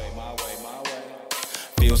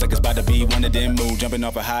 Feels like it's about to be one of them moves. Jumping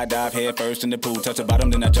off a high dive head first in the pool. Touch the bottom,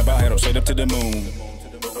 then I jump out, head up straight up to the moon.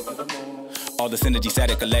 All the synergy,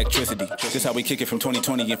 static, electricity. This how we kick it from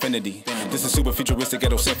 2020 infinity. This is super futuristic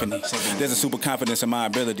ghetto symphony. There's a super confidence in my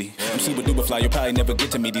ability. I'm super duper fly, you'll probably never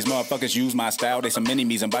get to me. These motherfuckers use my style, they some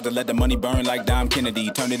mini-me's. I'm about to let the money burn like Dom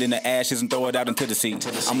Kennedy. Turn it into ashes and throw it out into the sea.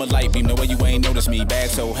 I'm a light beam, no way you ain't notice me. Bag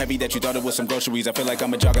so heavy that you thought it was some groceries. I feel like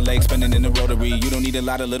I'm a jogger leg spinning in the rotary. You don't need a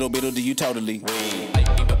lot, a little bit, or do you totally?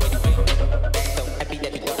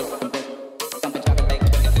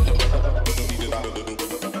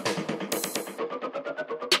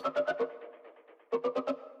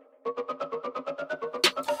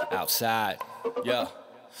 Outside, yeah.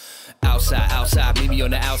 Outside, meet me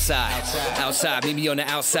on the outside. Outside, meet me on the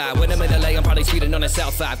outside. When I'm in LA, I'm probably speeding on the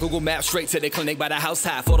south side. Google Maps straight to the clinic by the house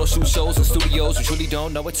high. Photo shoot shows and studios. You truly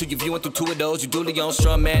don't know it till you're viewing through two of those. You duly on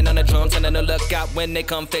strum man on the drums and on the lookout when they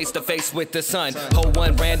come face to face with the sun. Hold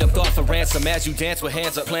one random thought for ransom as you dance with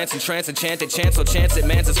hands up. Plants and trance, enchanted chance or chance it.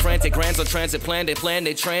 Man's is frantic, grands on transit, planned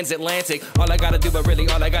transatlantic. All I gotta do, but really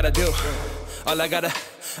all I gotta do. All I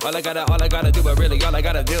gotta do, but really all I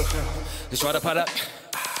gotta do. Just try to pot up.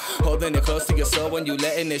 Holding it close to your soul when you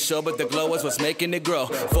letting it show, but the glow is what's making it grow.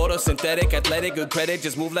 Photosynthetic, athletic, good credit,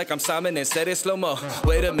 just move like I'm Simon and set it slow-mo.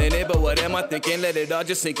 Wait a minute, but what am I thinking? Let it all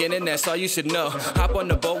just sink in and that's all you should know. Hop on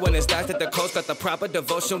the boat when it's docked at the coast, got the proper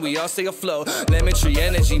devotion, we all stay afloat. Lemon tree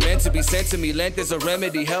energy meant to be sent to me, length is a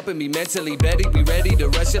remedy, helping me mentally. Betty, be ready to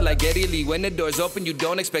rush it like Geddy Lee. When the doors open, you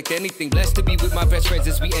don't expect anything. Blessed to be with my best friends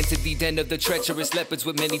as we enter the den of the treacherous leopards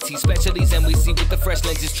with many teeth. Specialties and we see with the fresh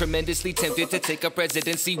lenses, tremendously tempted to take up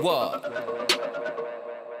residency wall.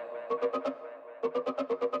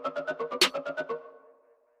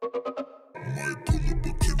 Might pull up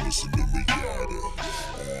a chemist in the Miata.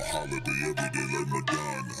 On holiday every day like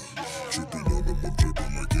Madonna. Tripping on them, I'm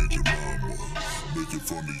dripping like Aunt Jemima. Making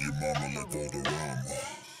fun of your mama like Valderrama.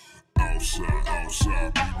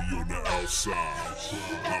 Outside, meet me on the outside.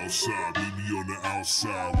 Outside, meet me on the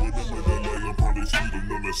outside. When I'm in LA, I'm probably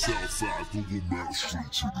speeding on the south side. Google Maps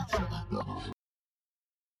straight to the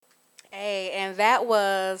Hey, and that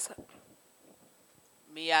was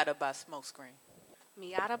Miata by Smokescreen.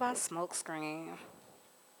 Miata by Smokescreen.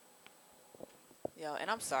 Yo,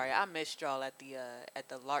 and I'm sorry, I missed y'all at the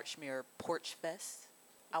Larchmere Porch Fest.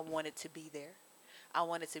 I wanted to be there. I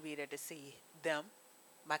wanted to be there to see them.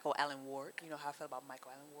 Michael Allen Ward. You know how I feel about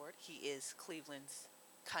Michael Allen Ward. He is Cleveland's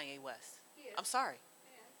Kanye West. I'm sorry.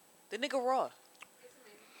 The nigga raw.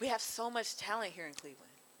 We have so much talent here in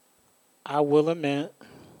Cleveland. I will admit,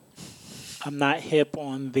 I'm not hip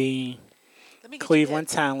on the Let me get Cleveland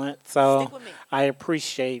you hip. talent, so Stick with me. I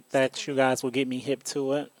appreciate that you guys will get me hip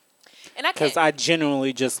to it. And I Because can't. I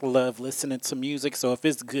genuinely just love listening to music, so if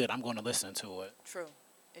it's good, I'm going to listen to it. True.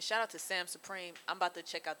 And shout out to Sam Supreme. I'm about to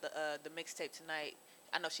check out the mixtape tonight.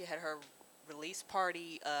 I know she had her release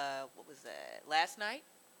party. What was that? Last night,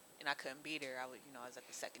 and I couldn't be there. I was at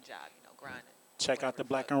the second job, grinding. Check out Whatever the fuck.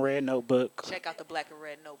 Black and Red Notebook. Check out the Black and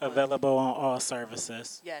Red Notebook. Available on all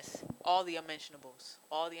services. Yes, all the unmentionables.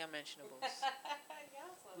 All the unmentionables.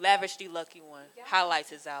 Lavish the Lucky One.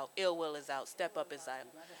 Highlights is out. Ill Will is out. Step Up is out.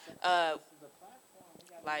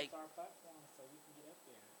 Like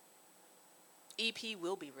EP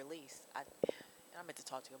will be released. I meant to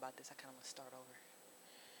talk to you about this. I kind of want to start over.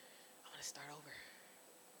 I want to start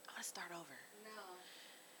over. No.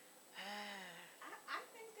 I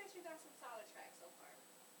think that you got some solid tracks so far.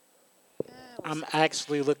 I'm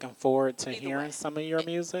actually looking forward to Either hearing way. some of your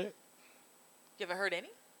music. You ever heard any?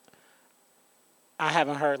 I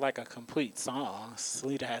haven't heard like a complete song.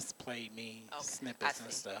 Salita has played me Okay. snippets I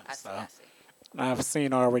and see. stuff. I see. So I see. I've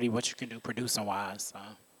seen already what you can do producing wise. So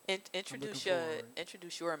Introduce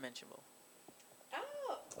your mentionable.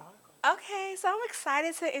 Oh. Okay, so I'm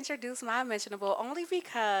excited to introduce my mentionable only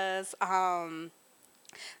because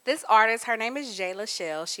this artist, her name is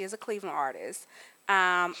Leshelle. She is a Cleveland artist.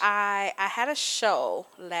 I had a show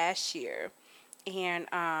last year, and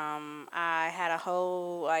I had a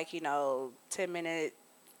whole 10-minute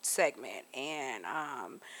segment, and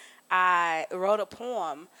I wrote a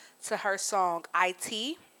poem to her song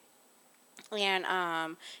 "IT."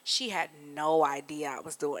 And she had no idea I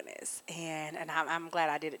was doing this, and I'm glad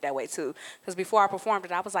I did it that way too. Because before I performed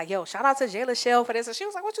it, I was like, "Yo, shout out to Leshelle for this," and she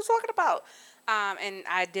was like, "What you talking about?" And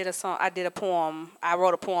I did a song. I did a poem. I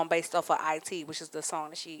wrote a poem based off of "IT," which is the song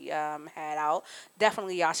that she had out.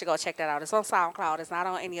 Definitely, y'all should go check that out. It's on SoundCloud. It's not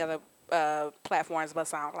on any other platforms but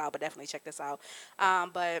SoundCloud. But definitely check this out.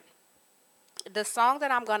 But the song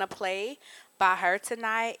that I'm gonna play by her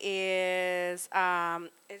tonight is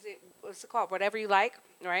what's it called? Whatever You Like,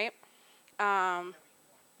 right?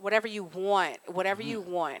 Whatever You Want. Whatever You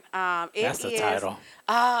Want. that's the title.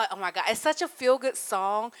 Oh my God, it's such a feel good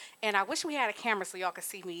song, and I wish we had a camera so y'all could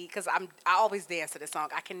see me because I always dance to this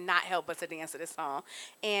song. I cannot help but to dance to this song.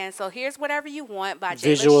 And so here's Whatever You Want by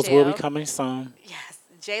Visuals will be Leshelle. coming soon. Yes,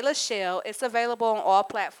 Leshelle. It's available on all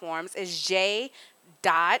platforms. It's J.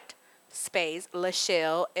 Space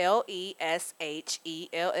Leshelle,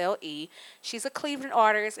 Leshelle. She's a Cleveland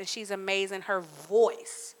artist and she's amazing. Her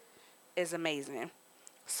voice is amazing.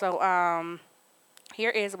 So here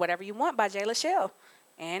is Whatever You Want by Leshelle,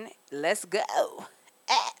 and let's go.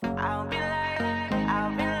 I'll be like,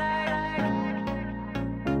 I'll be like,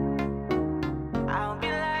 I'll be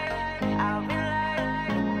like, I'll be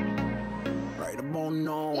like. Right about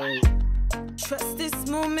now. Trust this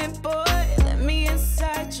moment, boy. Let me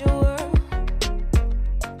inside your world.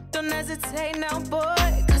 Don't hesitate now, boy.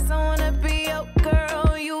 Cause I wanna be your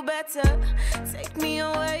girl. You better take me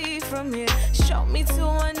away from here. Show me to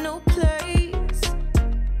a new place.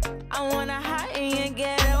 I wanna hide in your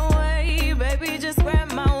getaway. Baby, just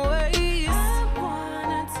grab my waist. I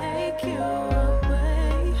wanna take you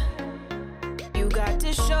away. You got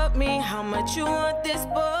to show me how much you want this,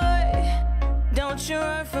 boy. Don't you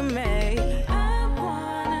run from me. I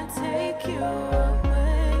wanna take you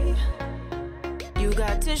away. You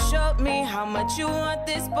got to show me how much you want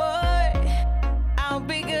this, boy. I'll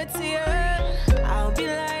be good to you. I'll be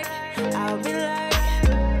like,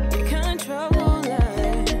 you control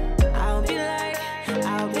it. I'll be like,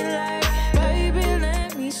 baby,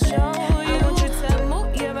 let me show you. I want you to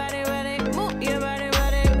move your body, move your body,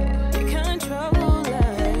 you control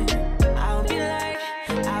it. I'll be like,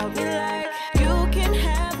 you can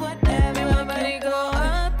have whatever. My body go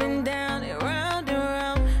up and down and round and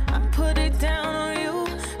round. I put it down on you.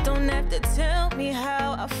 Don't have to tell me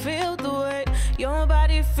how I feel the way your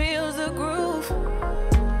body feels the groove.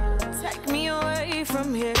 Take me away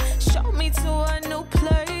from here. Show me to a new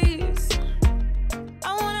place.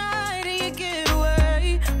 I wanna hide in your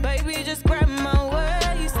getaway. Baby, just grab my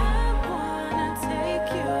waist. I wanna take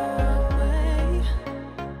you away.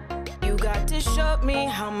 You got to show me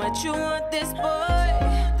how much you want this, boy.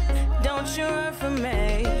 Don't you run from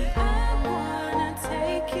me. I wanna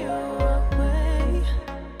take you away.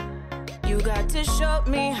 You got to show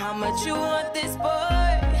me how much you want this,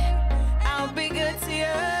 boy. I'll be good to you.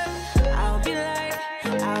 I'll be like,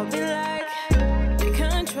 you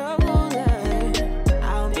control it.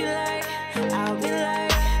 I'll be like,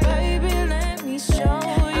 baby, let me show you.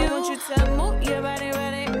 I want you to move your body,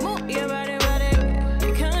 move your body,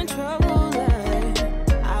 you control it.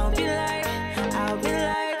 I'll be like,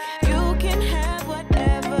 you can have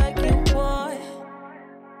whatever you want.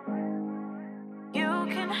 You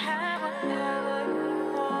can have whatever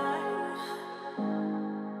you want.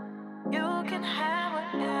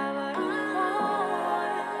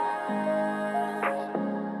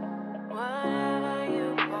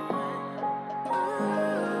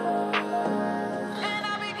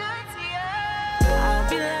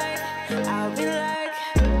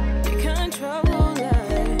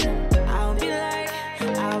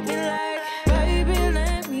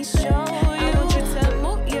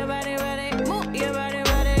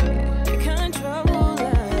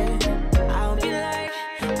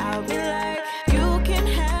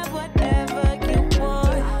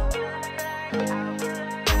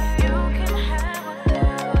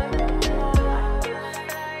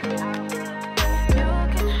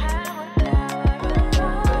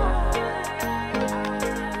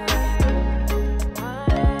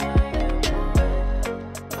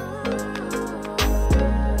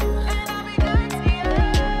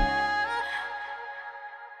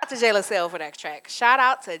 to Jay Leshelle for that track. Shout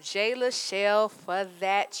out to Jay Leshelle for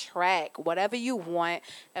that track. Whatever you want,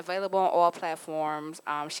 available on all platforms.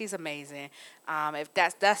 She's amazing. If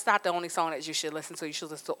that's not the only song that you should listen to, you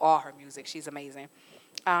should listen to all her music. She's amazing.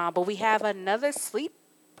 But we have another sleeper,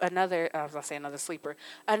 another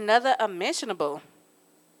unmentionable.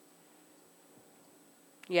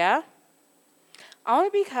 Yeah. Only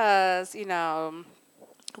because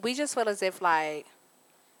we just feel as if like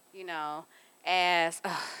as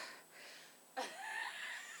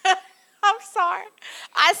I'm sorry.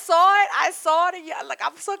 I saw it, and y'all, like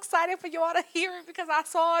I'm so excited for y'all to hear it because I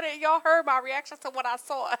saw it and y'all heard my reaction to what I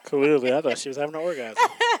saw. Clearly, I thought she was having an orgasm.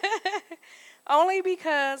 Only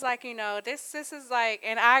because this is like,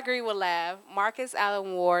 and I agree with Lav. Marcus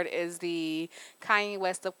Allen Ward is the Kanye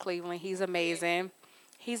West of Cleveland. He's amazing.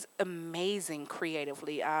 He's amazing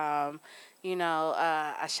creatively. A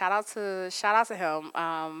shout out to him.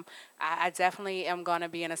 I definitely am gonna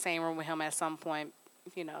be in the same room with him at some point.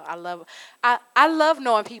 I love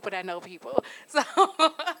knowing people that know people. So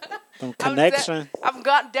Connection.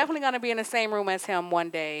 Definitely gonna be in the same room as him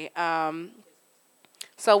one day.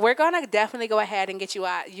 So we're gonna definitely go ahead and get you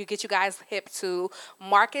guys hip to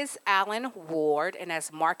Marcus Allen Ward, and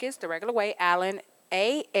that's Marcus the regular way, Allen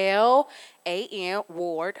ALAN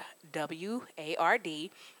Ward WARD.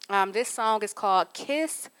 This song is called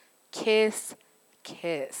Kiss, Kiss,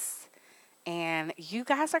 Kiss. And you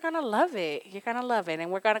guys are going to love it. You're going to love it. And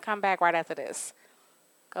we're going to come back right after this.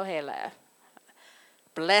 Go ahead, laugh.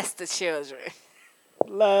 Bless the children.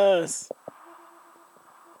 Bless.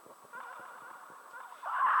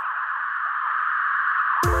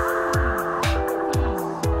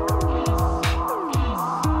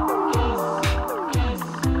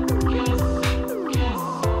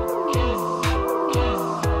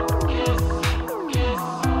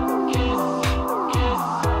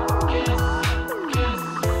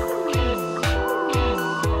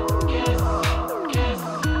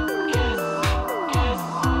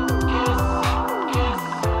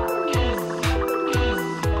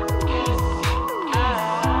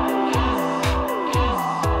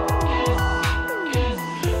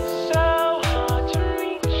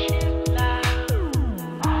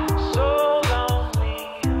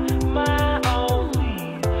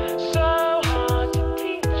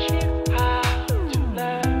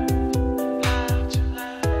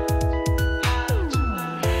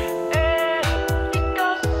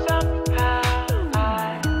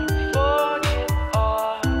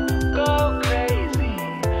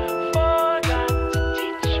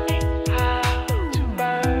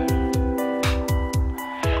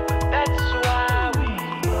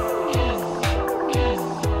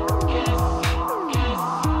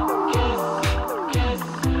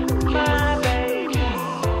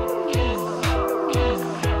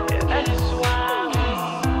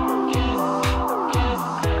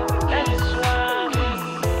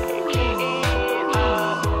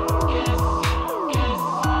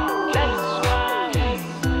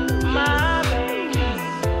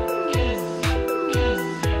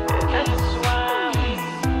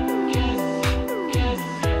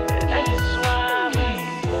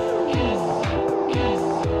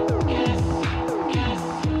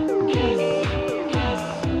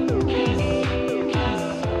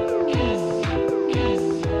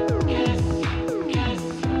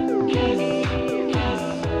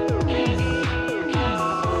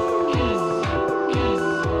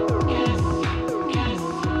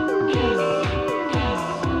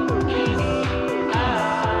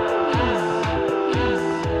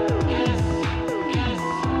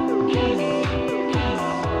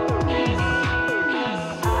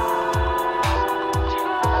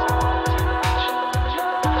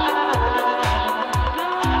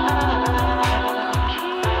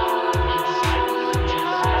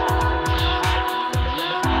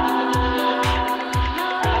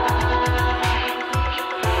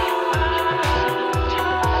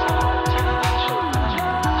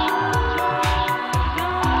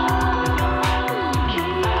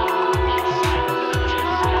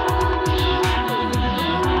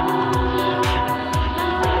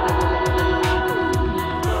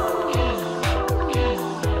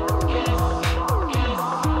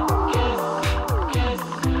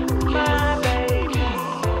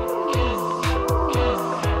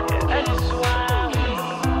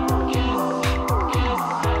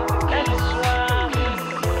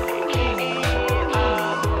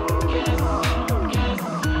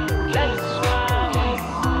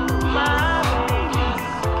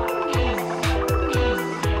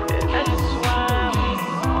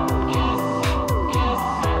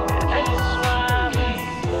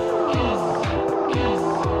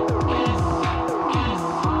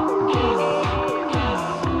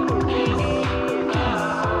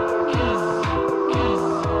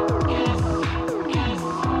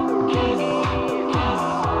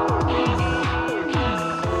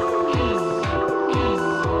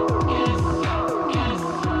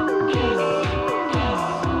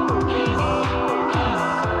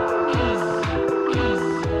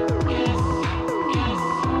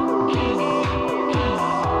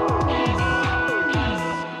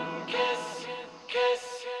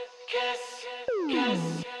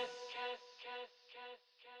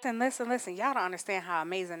 listen. Y'all don't understand how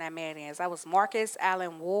amazing that man is. That was Marcus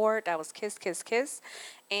Allen Ward. That was Kiss Kiss Kiss.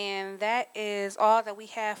 And that is all that we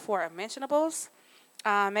have for Unmentionables.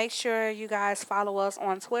 Make sure you guys follow us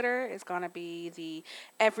on Twitter. It's gonna be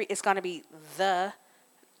it's gonna be the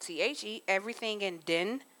THE everything in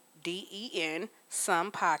DEN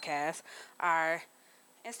some podcast. Our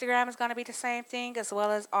Instagram is gonna be the same thing as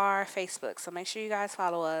well as our Facebook. So make sure you guys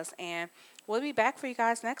follow us, and we'll be back for you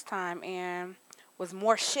guys next time and with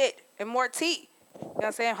more shit and more tea. You know what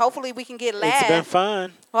I'm saying? Hopefully we can get It's been laugh.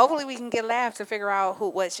 fun. Hopefully we can get laugh to figure out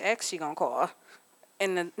which ex she gonna call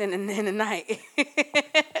in the night.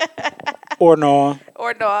 Or no.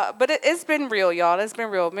 Or no, but it's been real, y'all. It's been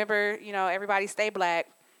real. Remember, everybody stay black,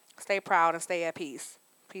 stay proud, and stay at peace.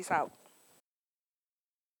 Peace out.